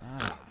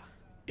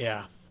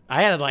 Yeah.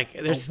 I had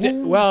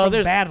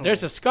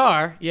there's a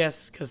scar,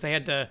 yes, because they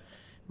had to,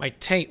 my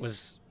taint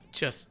was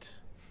just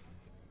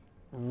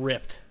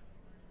ripped.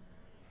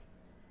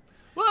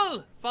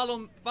 Well,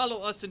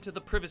 follow us into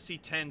the privacy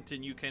tent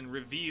and you can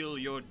reveal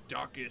your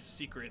darkest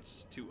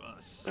secrets to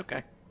us.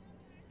 Okay.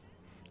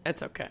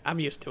 That's okay. I'm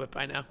used to it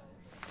by now.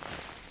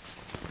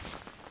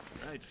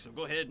 Right, so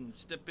go ahead and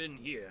step in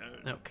here.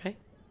 Okay.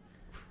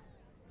 All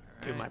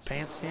Do right. my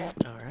pants here.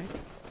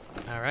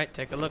 All right,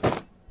 take a look.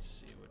 Let's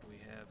see what we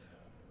have.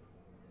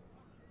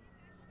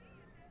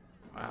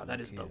 Wow, that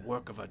is the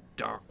work of a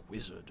dark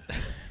wizard.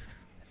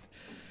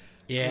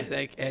 Yeah,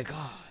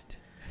 it's...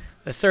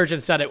 The surgeon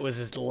said it was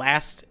his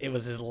last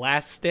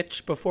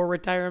stitch before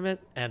retirement,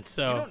 and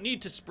so You don't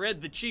need to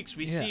spread the cheeks.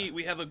 We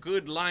have a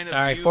good line of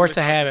sorry, view. force a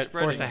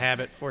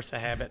without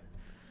habit.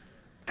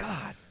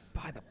 God,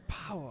 by the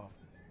power of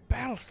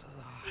Belshazzar.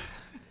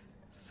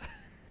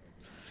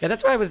 Yeah,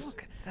 that's why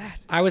Look at that.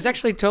 I was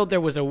actually told there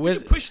was a You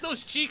wizard. push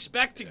those cheeks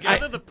back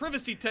together. The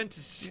privacy tent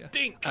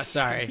stinks.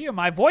 Sorry. Hear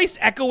my voice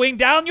echoing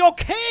down your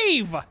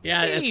cave.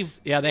 Yeah, Cave.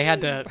 they had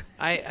to.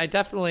 I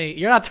definitely.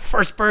 You're not the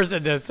first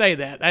person to say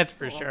that. That's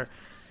for sure.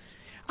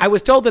 I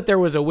was told that there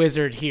was a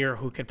wizard here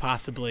who could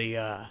possibly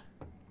have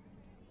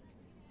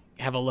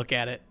a look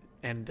at it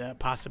and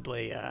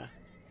possibly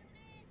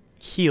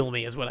heal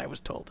me, is what I was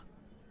told.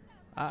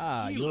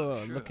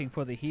 You're looking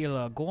for the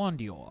healer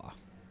Gondior.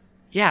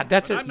 Yeah,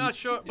 that's it. I'm not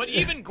sure, but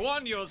even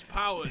Guanyo's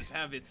powers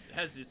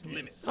has its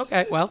limits.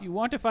 Okay, well, If you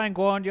want to find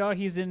Gondior,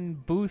 he's in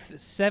booth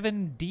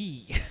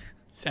 7D.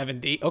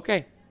 7D.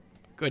 Okay,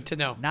 good to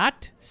know.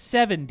 Not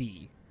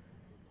 70.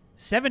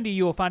 70,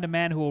 you will find a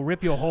man who will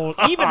rip your hole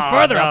even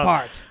further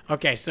apart.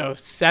 Okay, so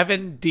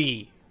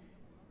 7D.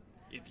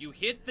 If you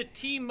hit the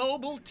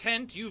T-Mobile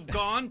tent, you've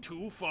gone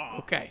too far.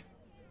 Okay.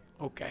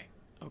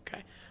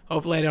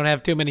 Hopefully I don't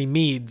have too many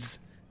meads,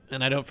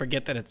 and I don't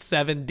forget that it's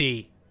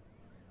 7D.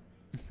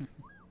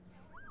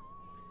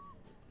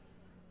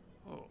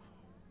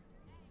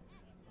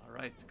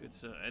 right, good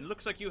sir. And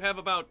looks like you have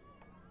about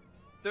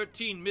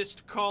 13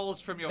 missed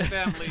calls from your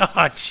family. Oh,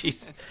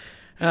 jeez.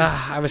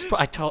 I was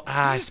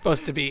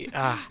supposed to be,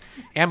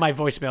 and my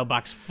voicemail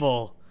box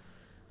full.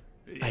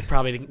 Yes. I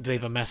probably didn't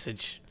leave a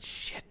message.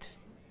 Shit.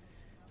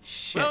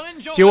 Well,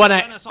 enjoy. Do you want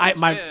to?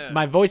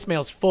 My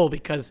voicemail's full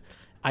because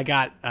I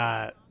got.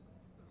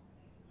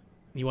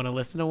 You want to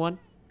listen to one?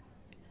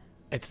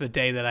 It's the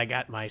day that I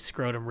got my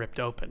scrotum ripped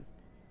open.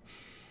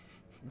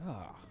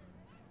 Oh.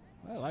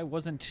 Well, I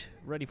wasn't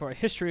ready for a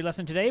history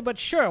lesson today, but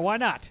sure, why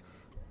not?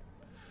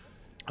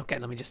 Okay,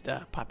 let me just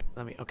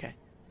okay.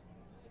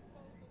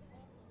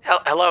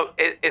 Hello,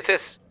 is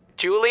this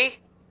Julie?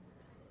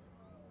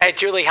 Hey,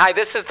 Julie, hi,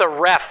 this is the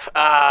ref.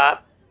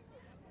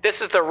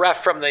 This is the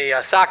ref from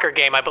the soccer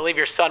game I believe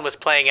your son was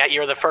playing at.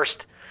 You're the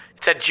first.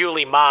 It said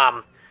Julie,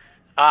 Mom.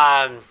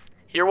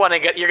 You're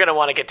gonna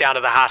want to get down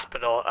to the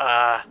hospital.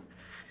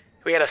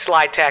 We had a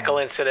slide tackle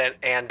incident,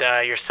 and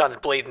your son's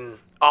bleeding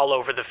all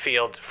over the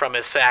field from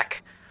his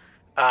sack.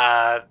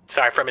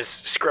 From his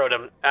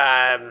scrotum.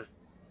 And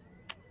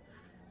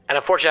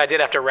unfortunately, I did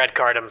have to red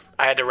card him.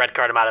 I had to red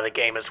card him out of the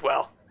game as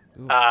well.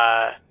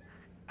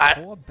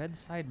 Poor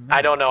bedside manner.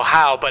 I don't know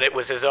how, but it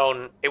was his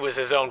own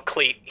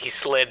cleat. He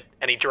slid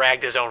and he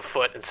dragged his own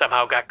foot and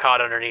somehow got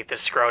caught underneath his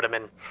scrotum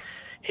and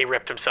he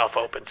ripped himself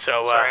open.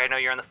 So sorry, I know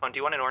you're on the phone. Do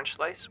you want an orange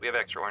slice? We have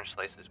extra orange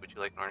slices. Would you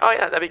like an orange? Oh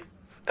yeah, that'd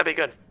be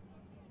good.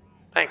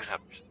 Thanks.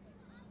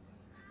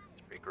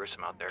 It's pretty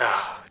gruesome out there.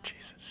 Oh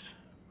Jesus.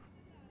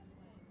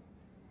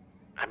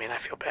 I mean, I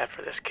feel bad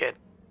for this kid.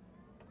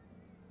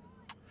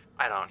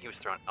 I don't. He was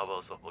throwing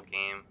elbows the whole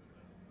game.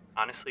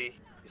 Honestly,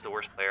 he's the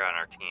worst player on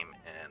our team,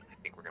 and I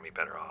think we're gonna be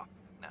better off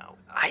now.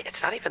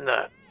 It's not even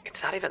the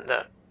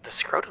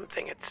scrotum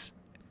thing. It's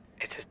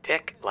his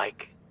dick,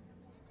 like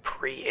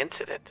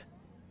pre-incident.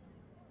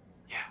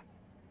 Yeah,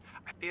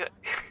 I feel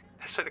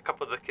that's what a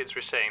couple of the kids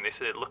were saying. They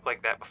said it looked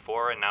like that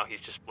before, and now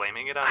he's just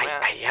blaming it on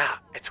that. Yeah,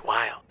 it's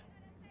wild.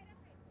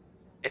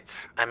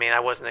 I mean, I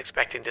wasn't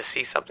expecting to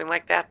see something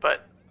like that,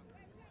 but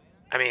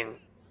I mean,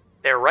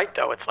 they're right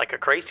though. It's like a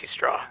crazy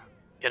straw.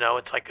 You know,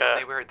 it's like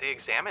they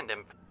examined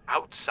him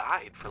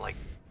outside for like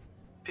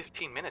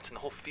 15 minutes and the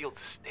whole field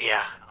stinks.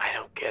 Yeah, I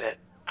don't get it.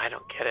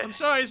 I'm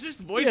sorry, is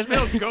this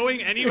voicemail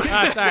going anywhere?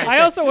 Sorry. I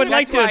also would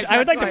like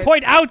to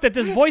point out that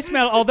this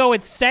voicemail, although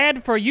it's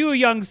sad for you,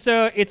 young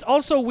sir, it's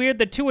also weird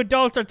that two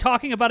adults are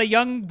talking about a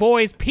young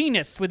boy's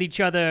penis with each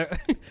other.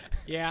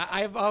 Yeah,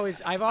 I've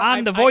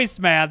on the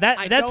voicemail.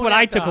 That's what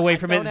I took away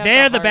from it.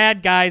 They're the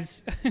bad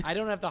guys. I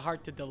don't have the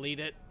heart to delete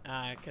it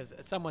because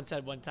someone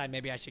said one time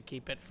maybe I should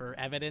keep it for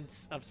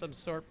evidence of some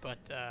sort, but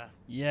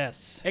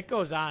yes, it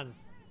goes on.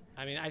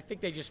 I mean, I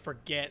think they just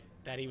forget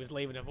that he was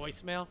leaving a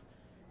voicemail,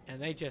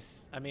 and they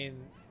just, I mean,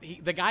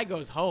 the guy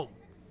goes home.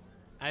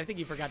 I think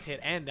he forgot to hit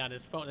end on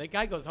his phone. The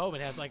guy goes home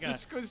and has like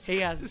just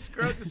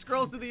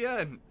scrolls to the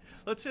end.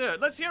 Let's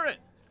hear it.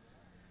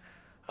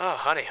 Oh,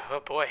 honey. Oh,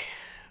 boy.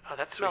 Oh,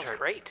 that smells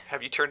great.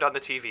 Have you turned on the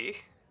TV?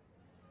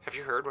 Have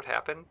you heard what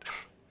happened?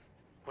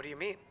 What do you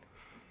mean?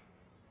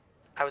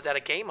 I was at a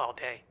game all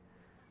day.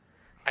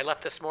 I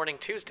left this morning,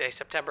 Tuesday,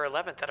 September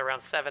 11th at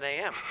around 7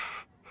 a.m.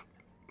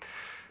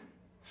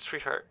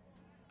 Sweetheart,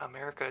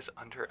 America is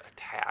under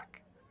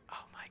attack.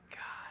 Oh, my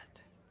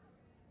God.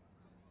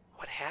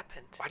 What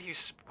happened? Why do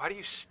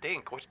you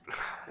stink?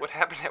 What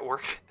happened at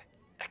work?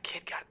 A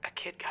kid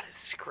got his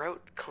scrot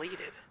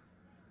cleated.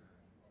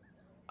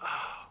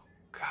 Oh,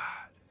 God.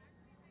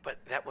 But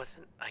that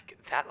wasn't,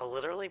 that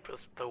literally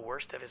was the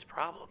worst of his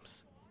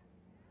problems.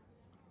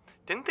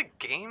 Didn't the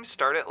game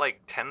start at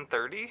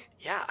 10:30?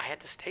 Yeah, I had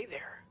to stay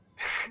there.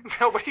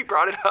 Nobody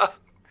brought it up.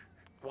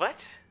 What?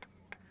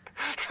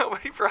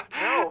 Nobody brought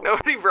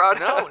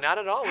it up. No, not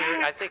at all.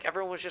 I think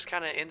everyone was just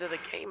kind of into the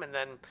game, and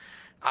then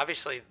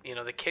obviously,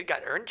 the kid got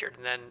injured,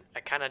 and then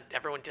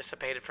everyone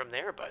dissipated from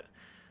there. But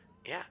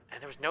yeah, and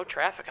there was no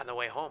traffic on the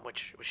way home,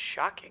 which was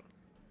shocking.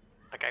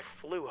 Like I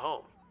flew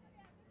home.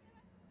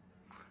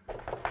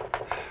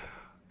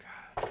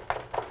 God.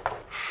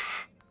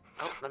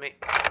 Oh,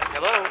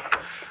 hello?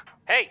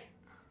 Hey,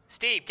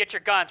 Steve, get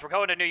your guns. We're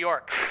going to New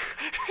York.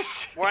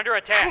 We're under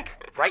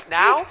attack. Right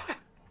now?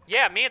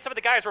 Yeah, me and some of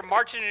the guys were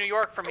marching to New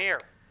York from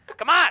here.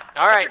 Come on,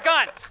 all right. Get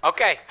your guns.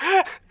 Okay.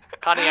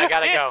 Honey, I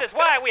gotta go. This is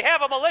why we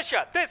have a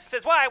militia. Come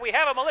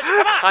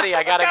on. Honey,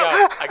 I gotta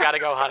go. I gotta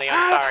go, honey.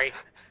 I'm sorry.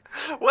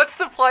 What's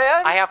the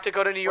plan? I have to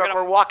go to New York.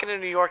 We're walking to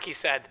New York, he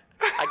said.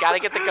 I gotta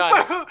get the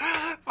guns.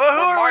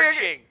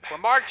 We're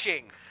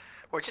marching.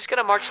 We're just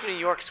gonna march to New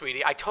York,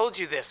 sweetie. I told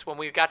you this when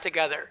we got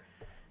together.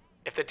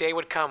 If the day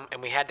would come and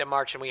we had to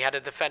march and we had to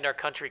defend our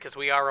country because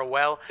we are a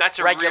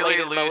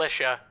well-regulated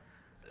militia.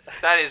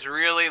 That is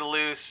really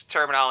loose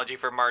terminology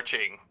for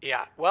marching.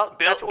 Yeah. Well,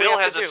 Bill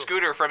has a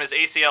scooter from his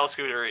ACL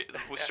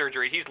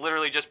surgery. He's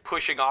literally just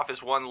pushing off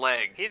his one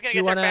leg. He's going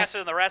to get there faster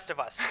than the rest of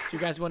us. Do you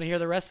guys want to hear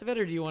the rest of it,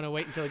 or do you want to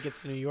wait until he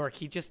gets to New York?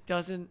 He just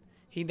doesn't.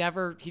 He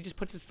just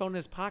puts his phone in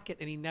his pocket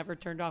and he never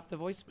turned off the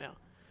voicemail.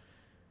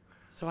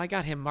 So I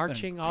got him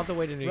marching all the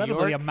way to New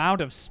Incredible York.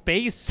 amount of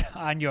space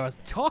on your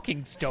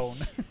talking stone.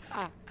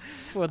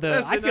 For the,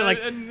 Listen, I feel like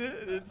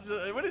it's,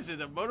 what is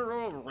it? A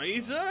Motorola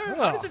Razr?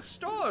 How does it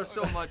store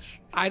so much?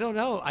 I don't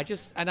know. I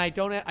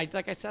don't.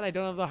 Like I said, I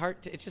don't have the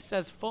heart. It just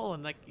says full,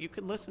 and like you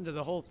can listen to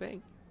the whole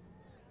thing.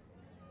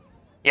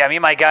 Yeah, me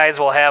and my guys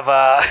will have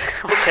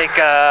we'll take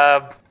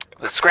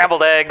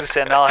scrambled eggs,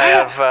 and I'll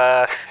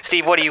have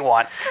Steve. What do you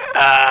want?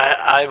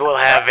 I will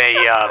have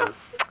a.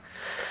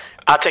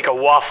 I'll take a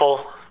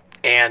waffle,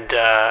 and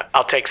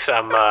I'll take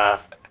some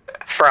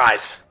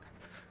fries.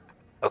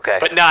 Okay.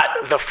 But not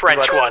the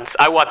French ones.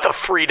 I want the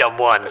freedom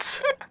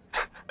ones.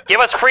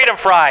 Give us freedom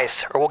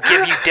fries, or we'll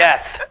give you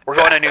death. We're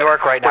going to New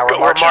York right now.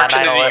 We're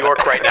marching to New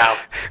York right now.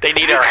 They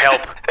need our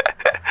help.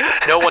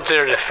 No one's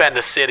there to defend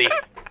the city.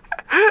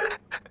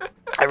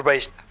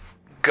 Everybody's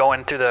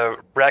going through the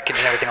wreckage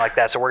and everything like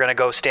that, so we're going to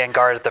go stand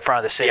guard at the front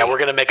of the city. Yeah, we're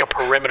going to make a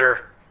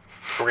perimeter.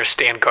 We're going to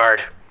stand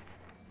guard.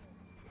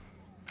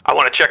 I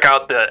want to check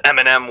out the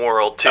M&M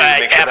world, too.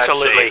 Make sure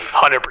absolutely, that's safe.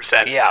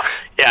 100%. Yeah.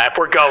 Yeah, if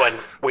we're going,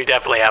 we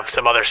definitely have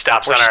some other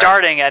stops We're on our...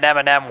 starting at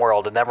M&M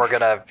world, and then we're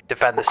going to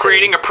defend the city.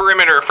 Creating a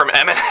perimeter from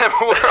M&M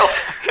world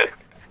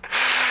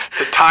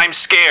to Times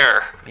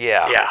Square.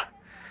 Yeah. Yeah.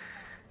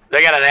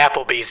 They got an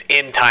Applebee's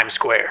in Times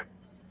Square.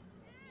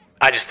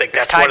 I just think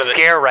that's It's Times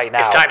Square right now.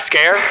 It's Times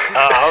Square?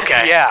 Oh,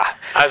 okay. Yeah.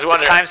 I was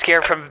wondering... It's Times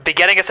Square from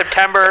beginning of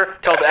September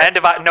till the end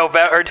of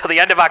November, or till the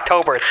end of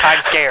October. It's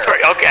Times Square.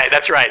 Okay,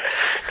 that's right.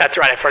 That's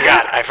right.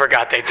 I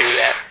forgot they do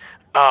that.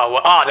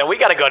 Then we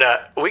gotta go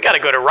to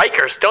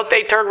Rikers. Don't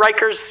they turn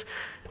Rikers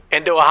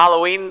into a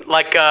Halloween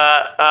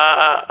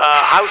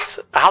house,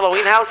 a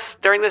Halloween house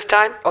during this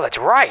time? Oh, that's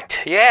right.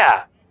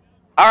 Yeah.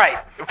 All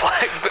right.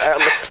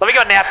 Let me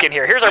go napkin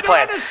here. Here's our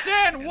plan. I don't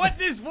understand what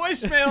this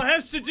voicemail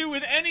has to do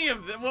with any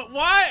of them.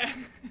 Why?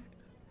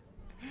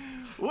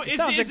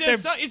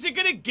 Is it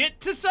gonna get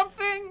to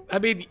something? I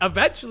mean,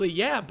 eventually,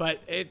 yeah, but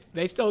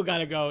they still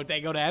gotta go.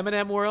 They go to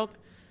M&M World.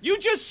 You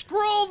just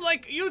scrolled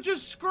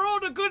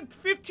a good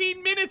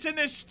 15 minutes, and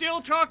they're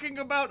still talking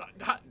about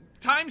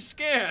Times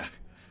Square.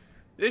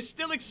 They're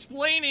still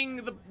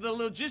explaining the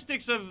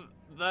logistics of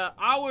the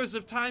hours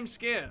of Times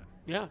Square.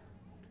 Yeah.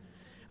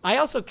 I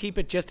also keep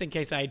it just in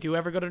case I do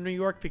ever go to New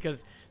York,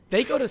 because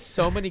they go to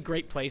so many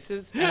great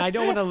places, and I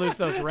don't want to lose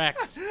those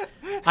wrecks.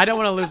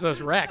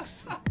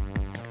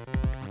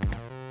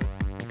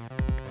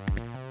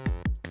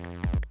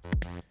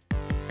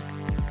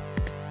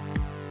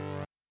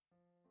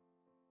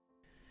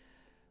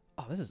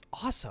 Oh, this is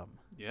awesome.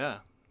 Yeah.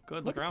 Go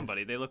ahead, look around,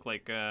 buddy. They look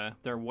like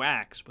they're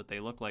wax, but they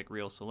look like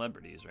real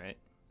celebrities, right?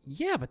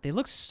 Yeah, but they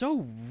look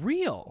so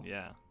real.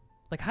 Yeah.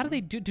 Like, how do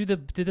they do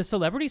the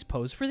celebrities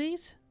pose for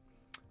these?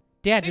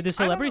 Dad, do the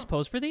celebrities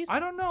pose for these?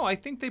 I don't know. I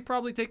think they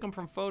probably take them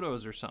from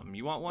photos or something.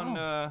 You want one?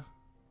 Oh.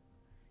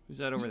 Who's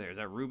that over there? Is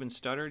that Ruben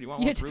Studdard? You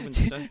want one with Ruben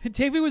Studdard?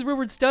 Take me with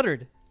Ruben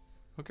Studdard.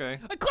 Okay.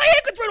 Clay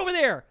Aiken's right over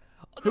there.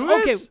 Who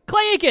is?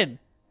 Clay Aiken.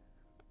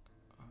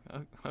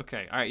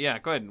 Okay. All right. Yeah.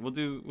 Go ahead. We'll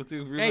do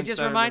Ruben. Hey, just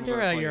a Studdard,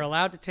 reminder, you're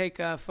allowed to take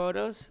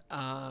photos.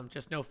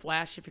 Just no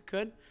flash if you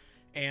could.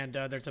 And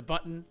there's a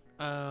button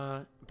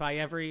by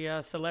every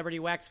celebrity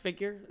wax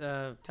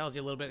figure. Tells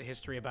you a little bit of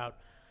history about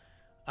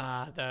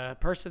the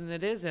person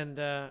it is and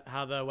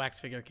how the wax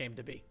figure came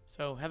to be.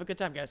 So have a good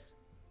time, guys.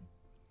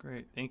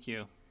 Great. Thank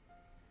you.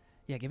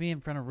 Yeah, get me in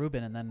front of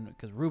Ruben, and then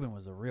because Ruben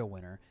was the real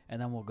winner, and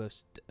then we'll go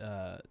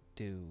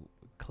do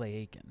Clay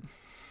Aiken.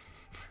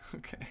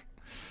 Okay.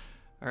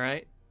 All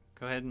right.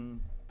 Go ahead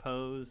and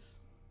pose.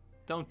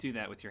 Don't do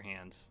that with your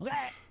hands.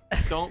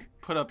 Don't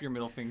put up your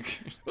middle finger.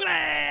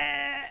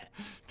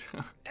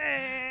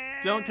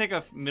 Don't take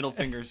a middle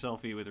finger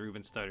selfie with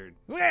Ruben Studdard,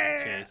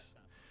 Chase.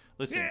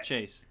 Listen,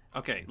 Chase.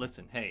 Okay,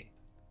 listen. Hey,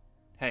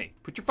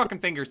 put your fucking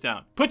fingers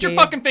down. Put your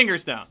fucking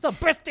fingers down. This is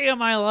the best day of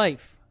my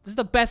life. This is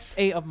the best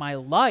day of my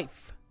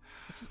life.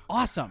 This is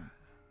awesome.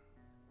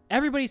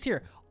 Everybody's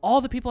here.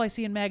 All the people I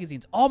see in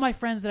magazines, all my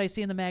friends that I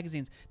see in the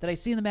magazines,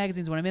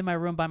 when I'm in my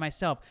room by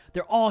myself,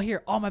 they're all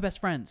here. All my best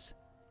friends.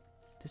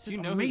 This is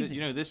amazing.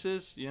 You know who this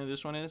is? You know who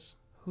this one is?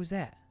 Who's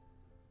that?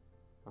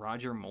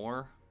 Roger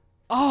Moore.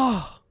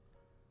 Oh,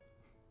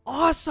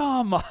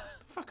 awesome.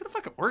 Who the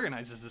fuck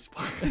organizes this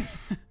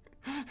place?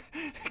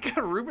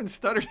 Got Ruben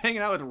Studdard hanging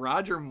out with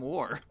Roger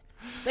Moore.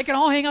 They can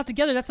all hang out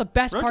together. That's the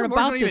best part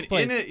about this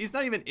place. He's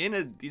not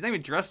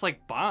even dressed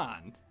like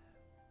Bond.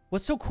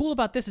 What's so cool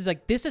about this is,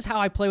 like, this is how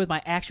I play with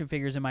my action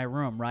figures in my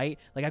room, right?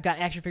 Like, I've got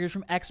action figures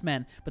from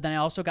X-Men, but then I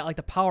also got, like,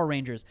 the Power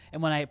Rangers.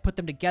 And when I put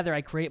them together, I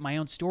create my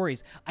own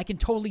stories. I can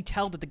totally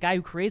tell that the guy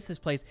who creates this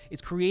place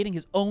is creating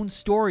his own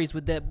stories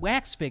with the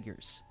wax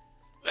figures.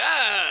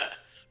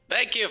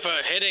 Thank you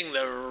for hitting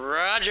the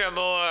Roger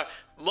Moore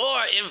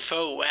More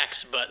Info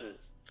Wax button.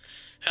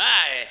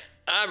 Hi,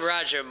 I'm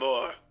Roger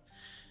Moore.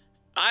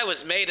 I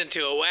was made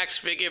into a wax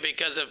figure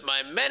because of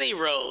my many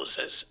roles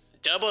as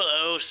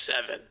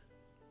 007.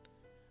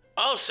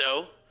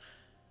 Also,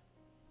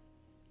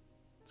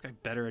 this guy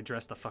better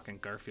address the fucking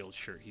Garfield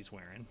shirt he's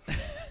wearing.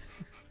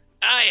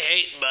 I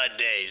hate mud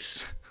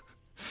days.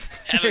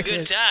 Have a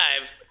good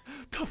time.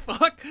 The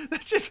fuck?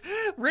 That just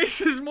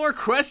raises more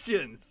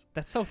questions.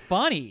 That's so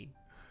funny.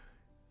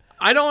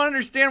 I don't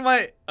understand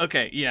why.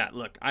 Okay, yeah,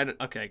 look.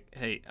 Okay,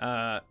 hey,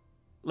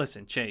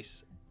 listen,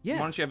 Chase. Yeah.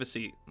 Why don't you have a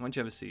seat?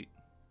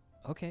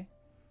 Okay.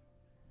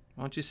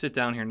 Why don't you sit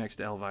down here next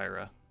to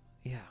Elvira?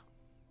 Yeah.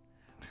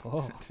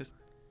 Oh, Just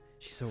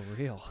she's so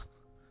real.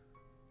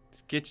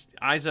 get your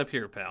eyes up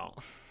here, pal.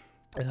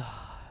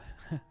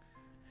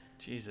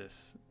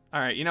 Jesus. All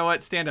right, you know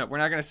what? Stand up. We're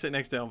not gonna sit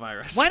next to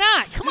Elvira. Why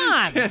not? Come on.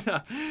 Stand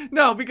up.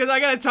 No, because I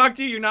gotta talk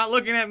to you. You're not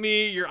looking at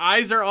me. Your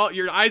eyes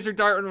are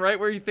darting right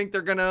where you think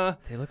they're gonna.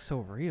 They look so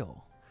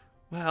real.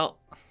 Well,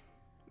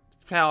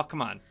 pal,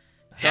 come on.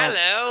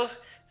 Hello.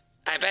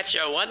 I bet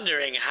you're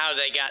wondering how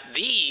they got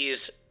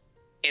these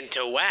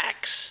into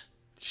wax.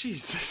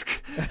 Jesus.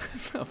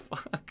 The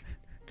fuck.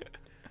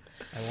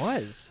 I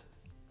was.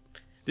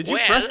 Did you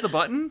Well- press the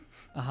button?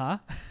 Uh-huh.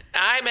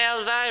 I'm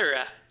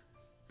Elvira,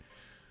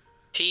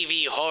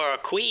 TV horror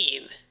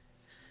queen.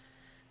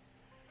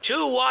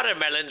 2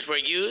 watermelons were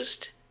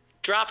used,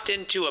 dropped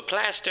into a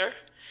plaster,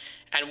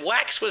 and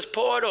wax was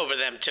poured over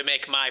them to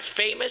make my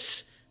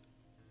famous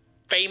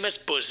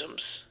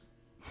bosoms.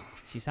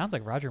 She sounds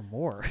like Roger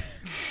Moore.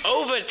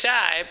 Over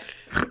time,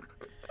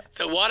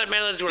 the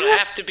watermelons will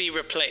have to be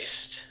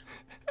replaced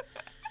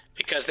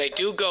because they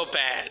do go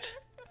bad.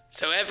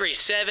 So every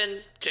 7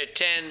 to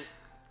 10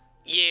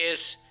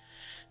 years,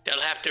 they'll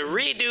have to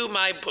redo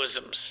my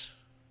bosoms.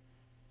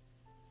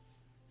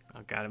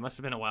 Oh god, it must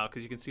have been a while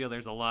because you can see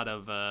there's a lot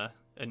of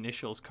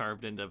initials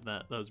carved into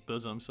those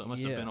bosoms, so it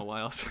must have been a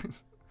while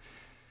since.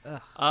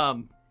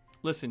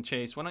 Listen,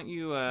 Chase, why don't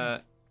you?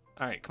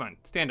 All right, come on,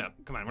 stand up.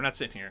 Come on, we're not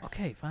sitting here.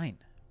 Okay, fine.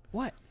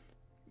 What?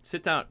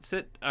 Sit down.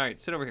 Sit. All right,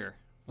 sit over here.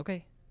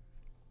 Okay.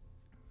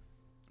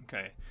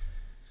 Okay.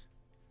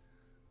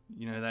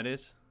 You know who that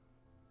is?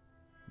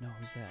 No,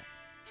 who's that?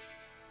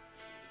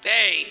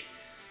 Hey,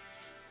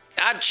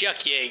 I'm Chuck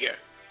Yeager,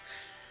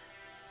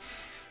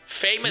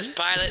 famous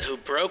pilot who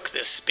broke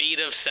the speed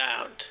of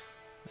sound.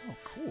 Oh,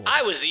 cool.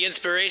 I was the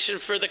inspiration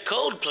for the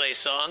Coldplay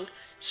song,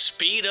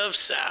 Speed of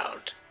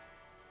Sound.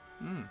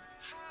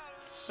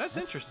 That's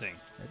interesting.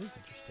 That is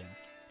interesting.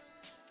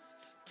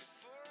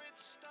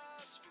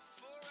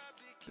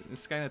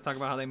 This guy gonna talk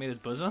about how they made his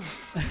bosom?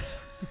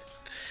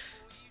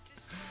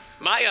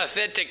 My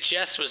authentic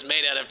chest was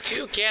made out of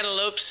 2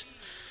 cantaloupes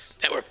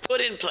that were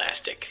put in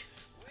plastic.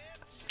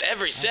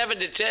 Every 7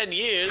 to 10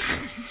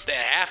 years, they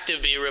have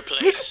to be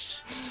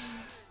replaced.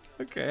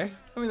 Okay.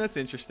 I mean, that's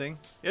interesting.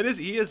 It is.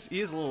 He is a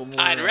little more.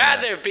 I'd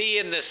rather be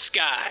in the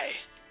sky.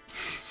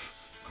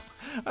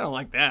 I don't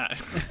like that.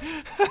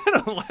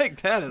 I don't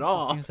like that at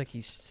all. It seems like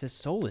his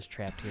soul is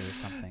trapped here or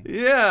something.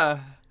 Yeah.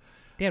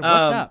 Dad,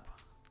 what's up?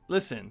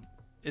 Listen,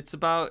 it's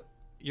about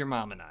your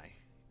mom and I.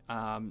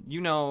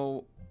 You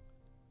know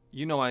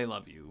I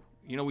love you.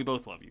 You know we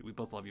both love you. We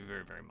both love you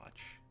very, very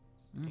much.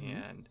 Mm-hmm.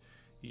 And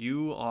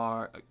you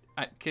are,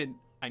 kid.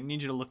 I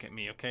need you to look at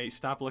me, okay?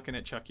 Stop looking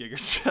at Chuck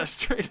Yeager's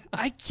chest right now.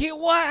 I can't.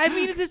 Why? I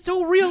mean, it's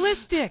so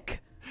realistic.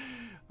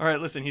 All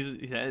right, listen.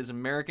 He's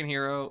American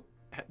hero.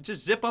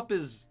 Just zip up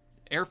his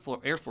Air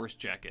Force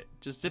jacket.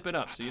 Just zip it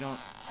up so you don't.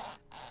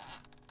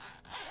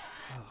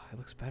 Oh, it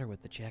looks better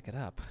with the jacket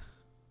up.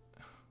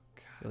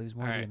 It leaves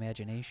more All to right. the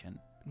imagination.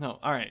 No,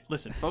 all right.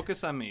 Listen,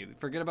 focus on me.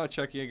 Forget about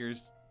Chuck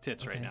Yeager's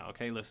tits right Okay. now,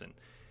 okay? Listen.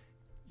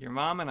 Your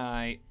mom and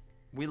I,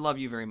 we love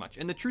you very much.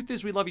 And the truth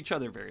is we love each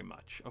other very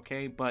much,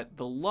 okay? But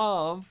the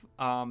love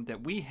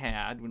that we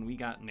had when we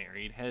got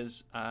married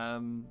has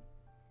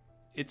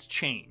it's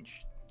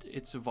changed.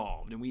 It's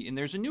evolved. And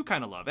there's a new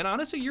kind of love. And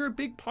honestly, you're a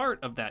big part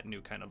of that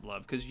new kind of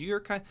love because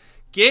you're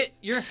get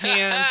your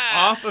hands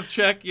off of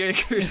Chuck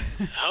Yeager's.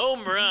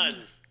 Home run.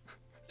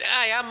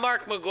 Hi, I'm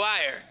Mark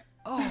McGuire.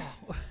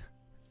 Oh.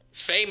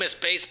 Famous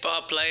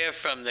baseball player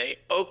from the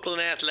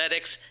Oakland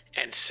Athletics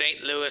and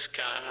St. Louis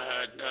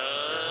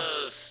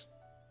Cardinals.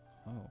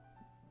 Oh.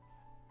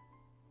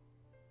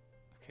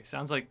 Okay,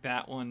 sounds like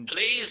that one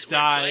Please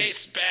died.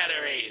 replace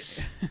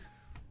batteries.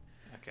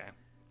 Okay.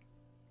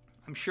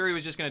 I'm sure he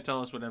was just going to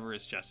tell us whatever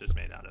his chest is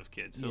made out of,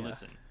 kids. So Yeah.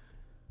 listen.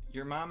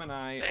 Your mom and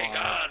I They are...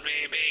 called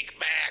me Big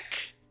Mac.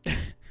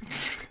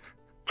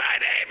 My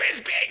name is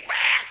Big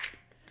Mac.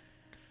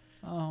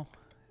 Oh.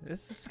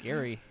 This is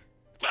scary.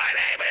 My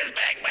name is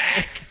Big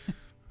Mac.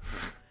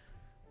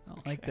 I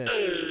don't like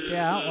this.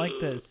 Yeah, I don't like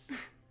this.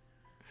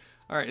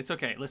 All right, it's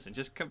okay. Listen,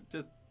 just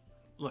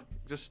look.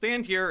 Just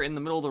stand here in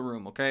the middle of the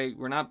room, okay?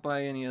 We're not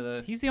by any of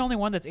the... He's the only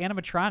one that's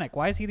animatronic.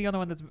 Why is he the only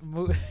one that's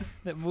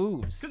that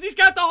moves? Because he's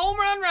got the home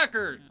run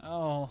record.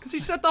 Oh. Because he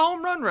set the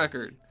home run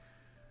record.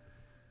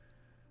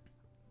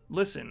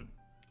 Listen,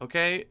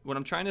 okay? What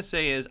I'm trying to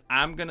say is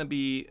I'm going to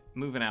be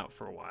moving out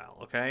for a while,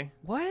 okay?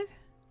 What?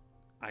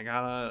 I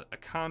got a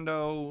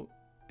condo.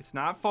 It's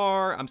not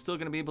far. I'm still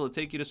going to be able to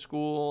take you to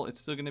school.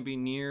 It's still going to be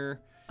near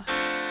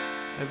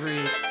every...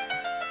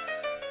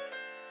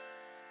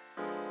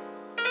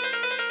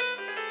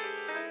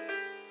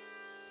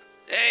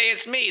 Hey,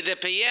 it's me, the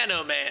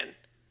Piano Man.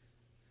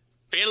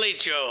 Billy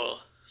Joel.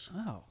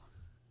 Oh.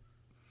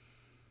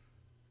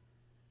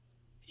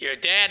 Your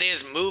dad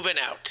is moving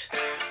out.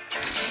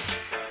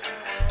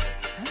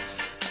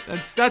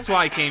 That's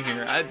why I came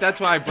here. That's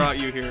why I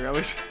brought you here.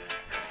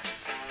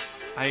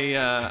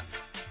 I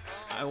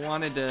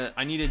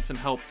needed some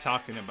help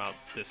talking about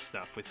this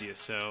stuff with you,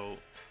 so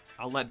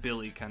I'll let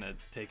Billy kind of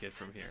take it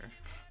from here.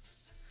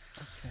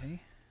 Okay.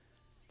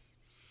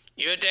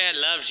 Your dad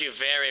loves you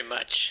very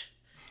much.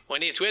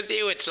 When he's with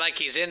you, it's like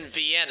he's in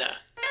Vienna.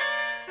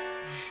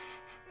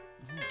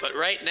 But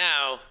right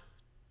now,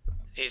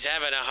 he's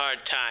having a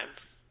hard time.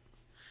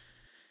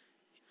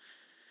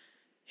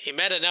 He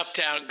met an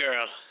uptown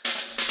girl.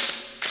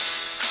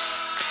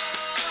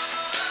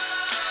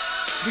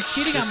 You're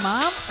cheating on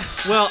Mom?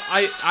 Well,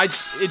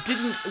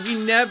 we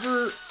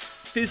never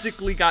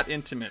physically got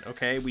intimate,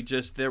 okay?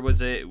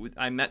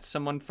 I met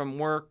someone from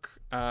work.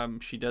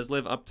 She does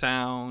live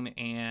uptown,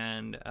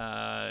 and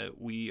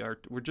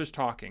we're just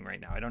talking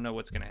right now. I don't know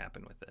what's going to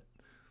happen with it.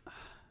 I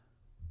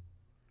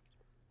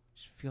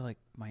just feel like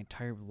my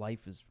entire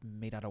life is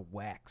made out of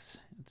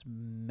wax. It's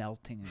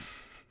melting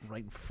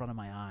right in front of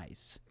my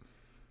eyes.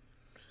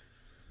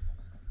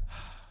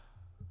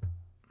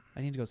 I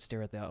need to go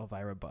stare at the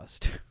Elvira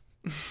bust.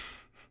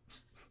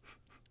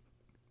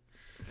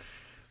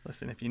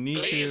 Listen, if you need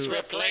Please to...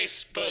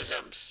 replace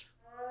bosoms.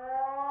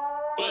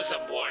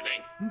 Bosom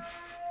warning.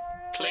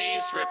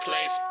 Please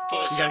replace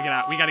bosom.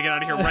 We gotta get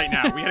out of here right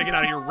now.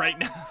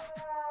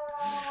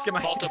 Get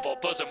my... Multiple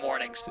bosom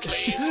warnings.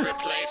 Please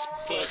replace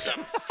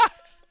bosom.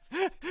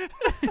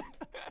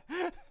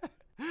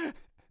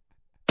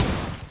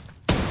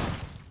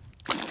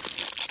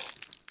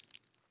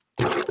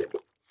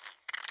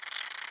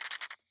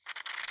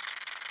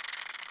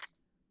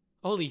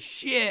 Holy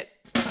shit.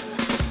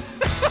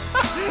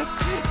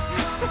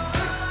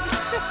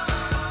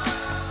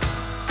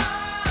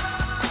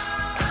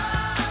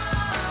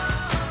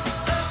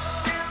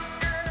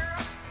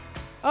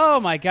 Oh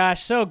my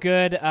gosh, so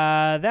good.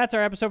 That's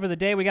our episode for the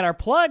day. We got our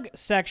plug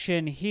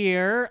section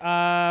here.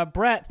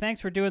 Brett,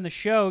 thanks for doing the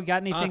show.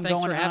 Got anything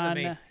thanks going for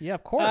having on? me. Yeah,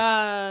 of course.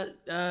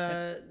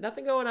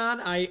 Nothing going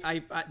on.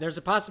 I there's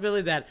a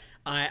possibility that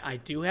I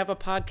do have a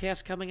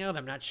podcast coming out.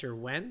 I'm not sure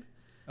when.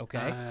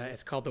 Okay.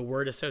 It's called The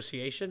Word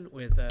Association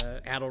with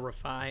Adil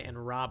Rafai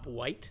and Rob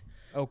White.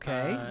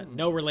 Okay.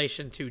 No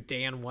relation to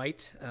Dan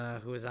White,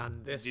 who is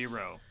on this.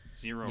 Zero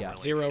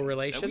relation. Zero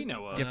relation. That we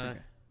know of.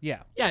 Different.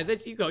 Yeah. Yeah,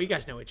 you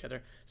guys know each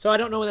other. So I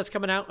don't know when that's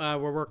coming out.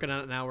 We're working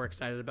on it now. We're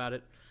excited about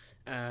it.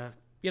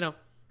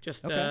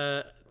 Just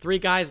three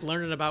guys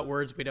learning about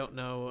words we don't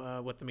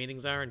know what the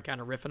meanings are and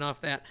kind of riffing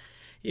off that.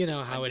 You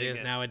know how it is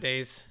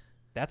nowadays.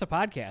 That's a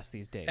podcast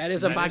these days. That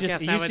is a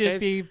podcast You nowadays. used to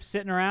just be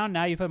sitting around.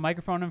 Now you put a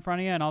microphone in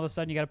front of you, and all of a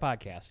sudden you got a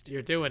podcast.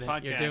 You're doing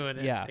it. You're doing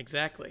it. Yeah.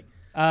 Exactly.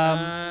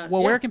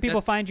 Where can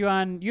people find you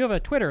on? You have a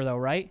Twitter, though,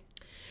 right?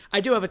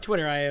 I do have a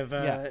Twitter. I have,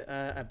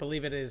 I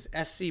believe it is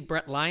SC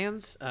Brett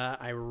Lyons.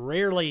 I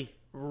rarely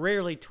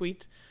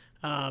tweet,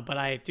 but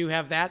I do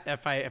have that.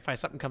 If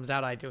something comes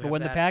out, I do have that. But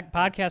when the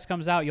podcast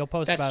comes out, you'll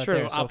post That's about true. it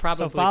there. So, I'll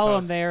probably follow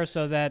post. him there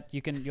so that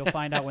you'll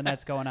find out when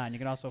that's going on. You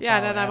can also yeah,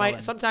 follow and then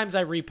Adeline. sometimes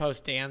I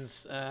repost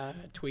Dan's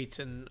tweets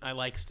and I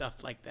like stuff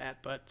like that,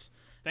 but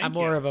Thank I'm you.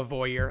 more of a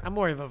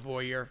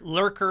voyeur.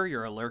 Lurker,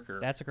 you're a lurker.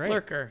 That's great.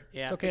 Lurker.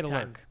 Yeah, It's okay big to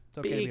time. lurk. It's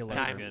okay to be a Big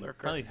lurker. time Good.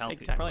 lurker. Probably healthy.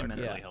 Big time Probably lurker.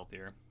 mentally Yeah.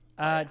 healthier.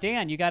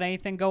 Dan, you got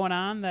anything going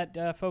on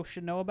that folks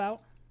should know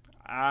about?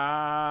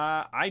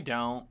 I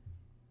don't.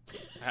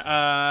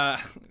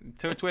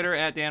 To Twitter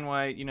at Dan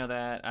White, you know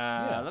that.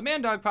 The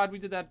Man Dog Pod, we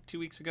did that 2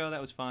 weeks ago.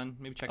 That was fun.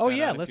 Maybe check that out.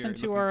 If listen you're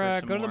to looking our for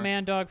some go to the more.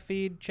 Man Dog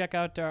feed. Check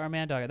out our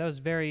Man Dog. That was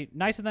very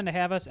nice of them to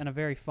have us, and a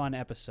very fun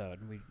episode.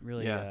 We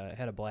really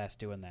had a blast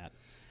doing that.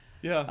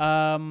 Yeah.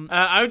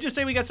 I would just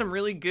say we got some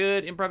really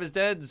good Improv is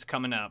Deads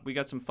coming up. We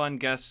got some fun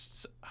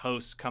guest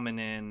hosts coming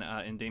in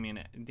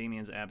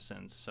Damien's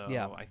absence. So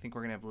I think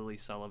we're gonna have Lily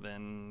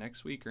Sullivan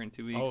next week or in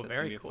 2 weeks. Oh, That's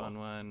very gonna be cool. a fun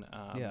one.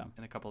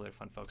 And a couple other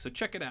fun folks. So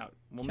check it out.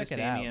 We'll miss Check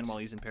it Damien out. while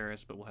he's in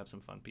Paris, but we'll have some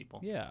fun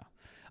people. Yeah.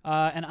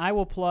 And I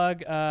will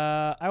plug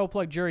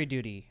Jury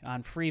Duty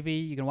on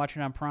Freevee. You can watch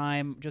it on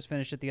Prime. Just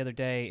finished it the other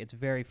day. It's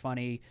very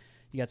funny.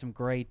 You got some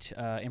great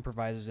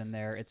improvisers in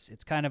there.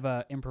 It's kind of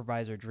a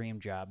improviser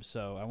dream job.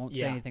 So I won't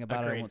say anything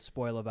about it. I won't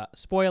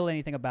spoil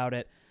anything about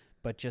it.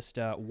 But just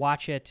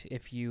watch it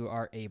if you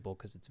are able,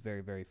 because it's very,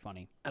 very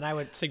funny. And I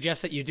would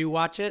suggest that you do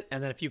watch it,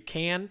 and then if you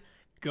can,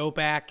 go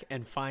back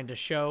and find a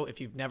show,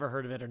 if you've never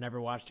heard of it or never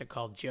watched it,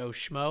 called Joe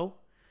Schmo.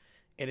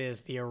 It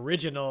is the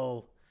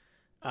original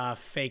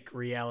fake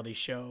reality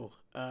show.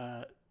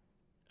 Joe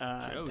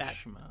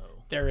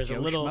Schmo. There is Joe a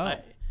little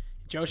Schmo.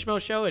 Joe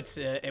Schmo show.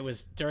 It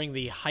was during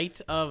the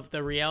height of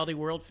the reality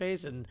world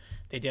phase, and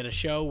they did a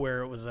show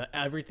where it was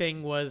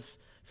everything was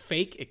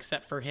fake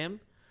except for him.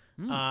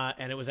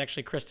 And it was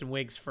actually Kristen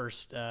Wiig's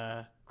first.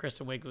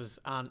 Kristen Wiig was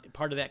on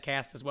part of that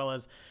cast, as well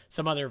as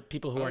some other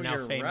people who are now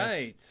you're famous.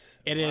 Right.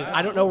 It is. Wow.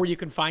 I don't know where you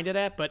can find it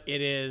at, but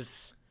it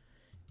is.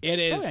 It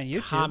is on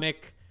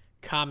YouTube.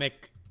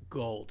 comic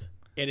gold.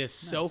 It is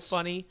so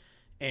funny,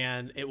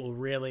 and it will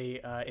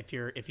really. If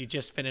you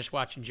just finished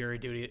watching Jury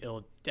Duty,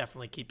 it'll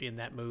definitely keep you in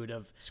that mood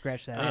of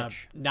Scratch that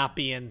itch. not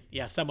being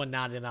someone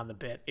not in on the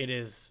bit. It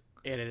is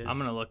It is. I'm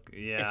gonna look.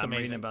 Yeah, It's I'm reading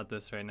amazing. about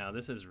this right now.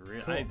 This is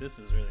real. Cool. This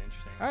is really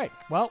interesting. All right.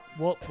 Well,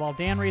 while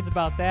Dan reads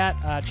about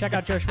that, check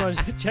out Joe Schmo's,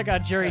 check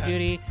out Jury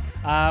Duty.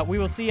 We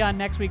will see you on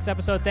next week's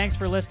episode. Thanks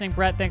for listening,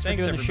 Brett. Thanks for doing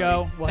the everybody.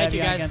 show. We'll Thank have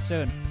you, you on guys.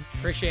 again soon.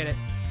 Appreciate it.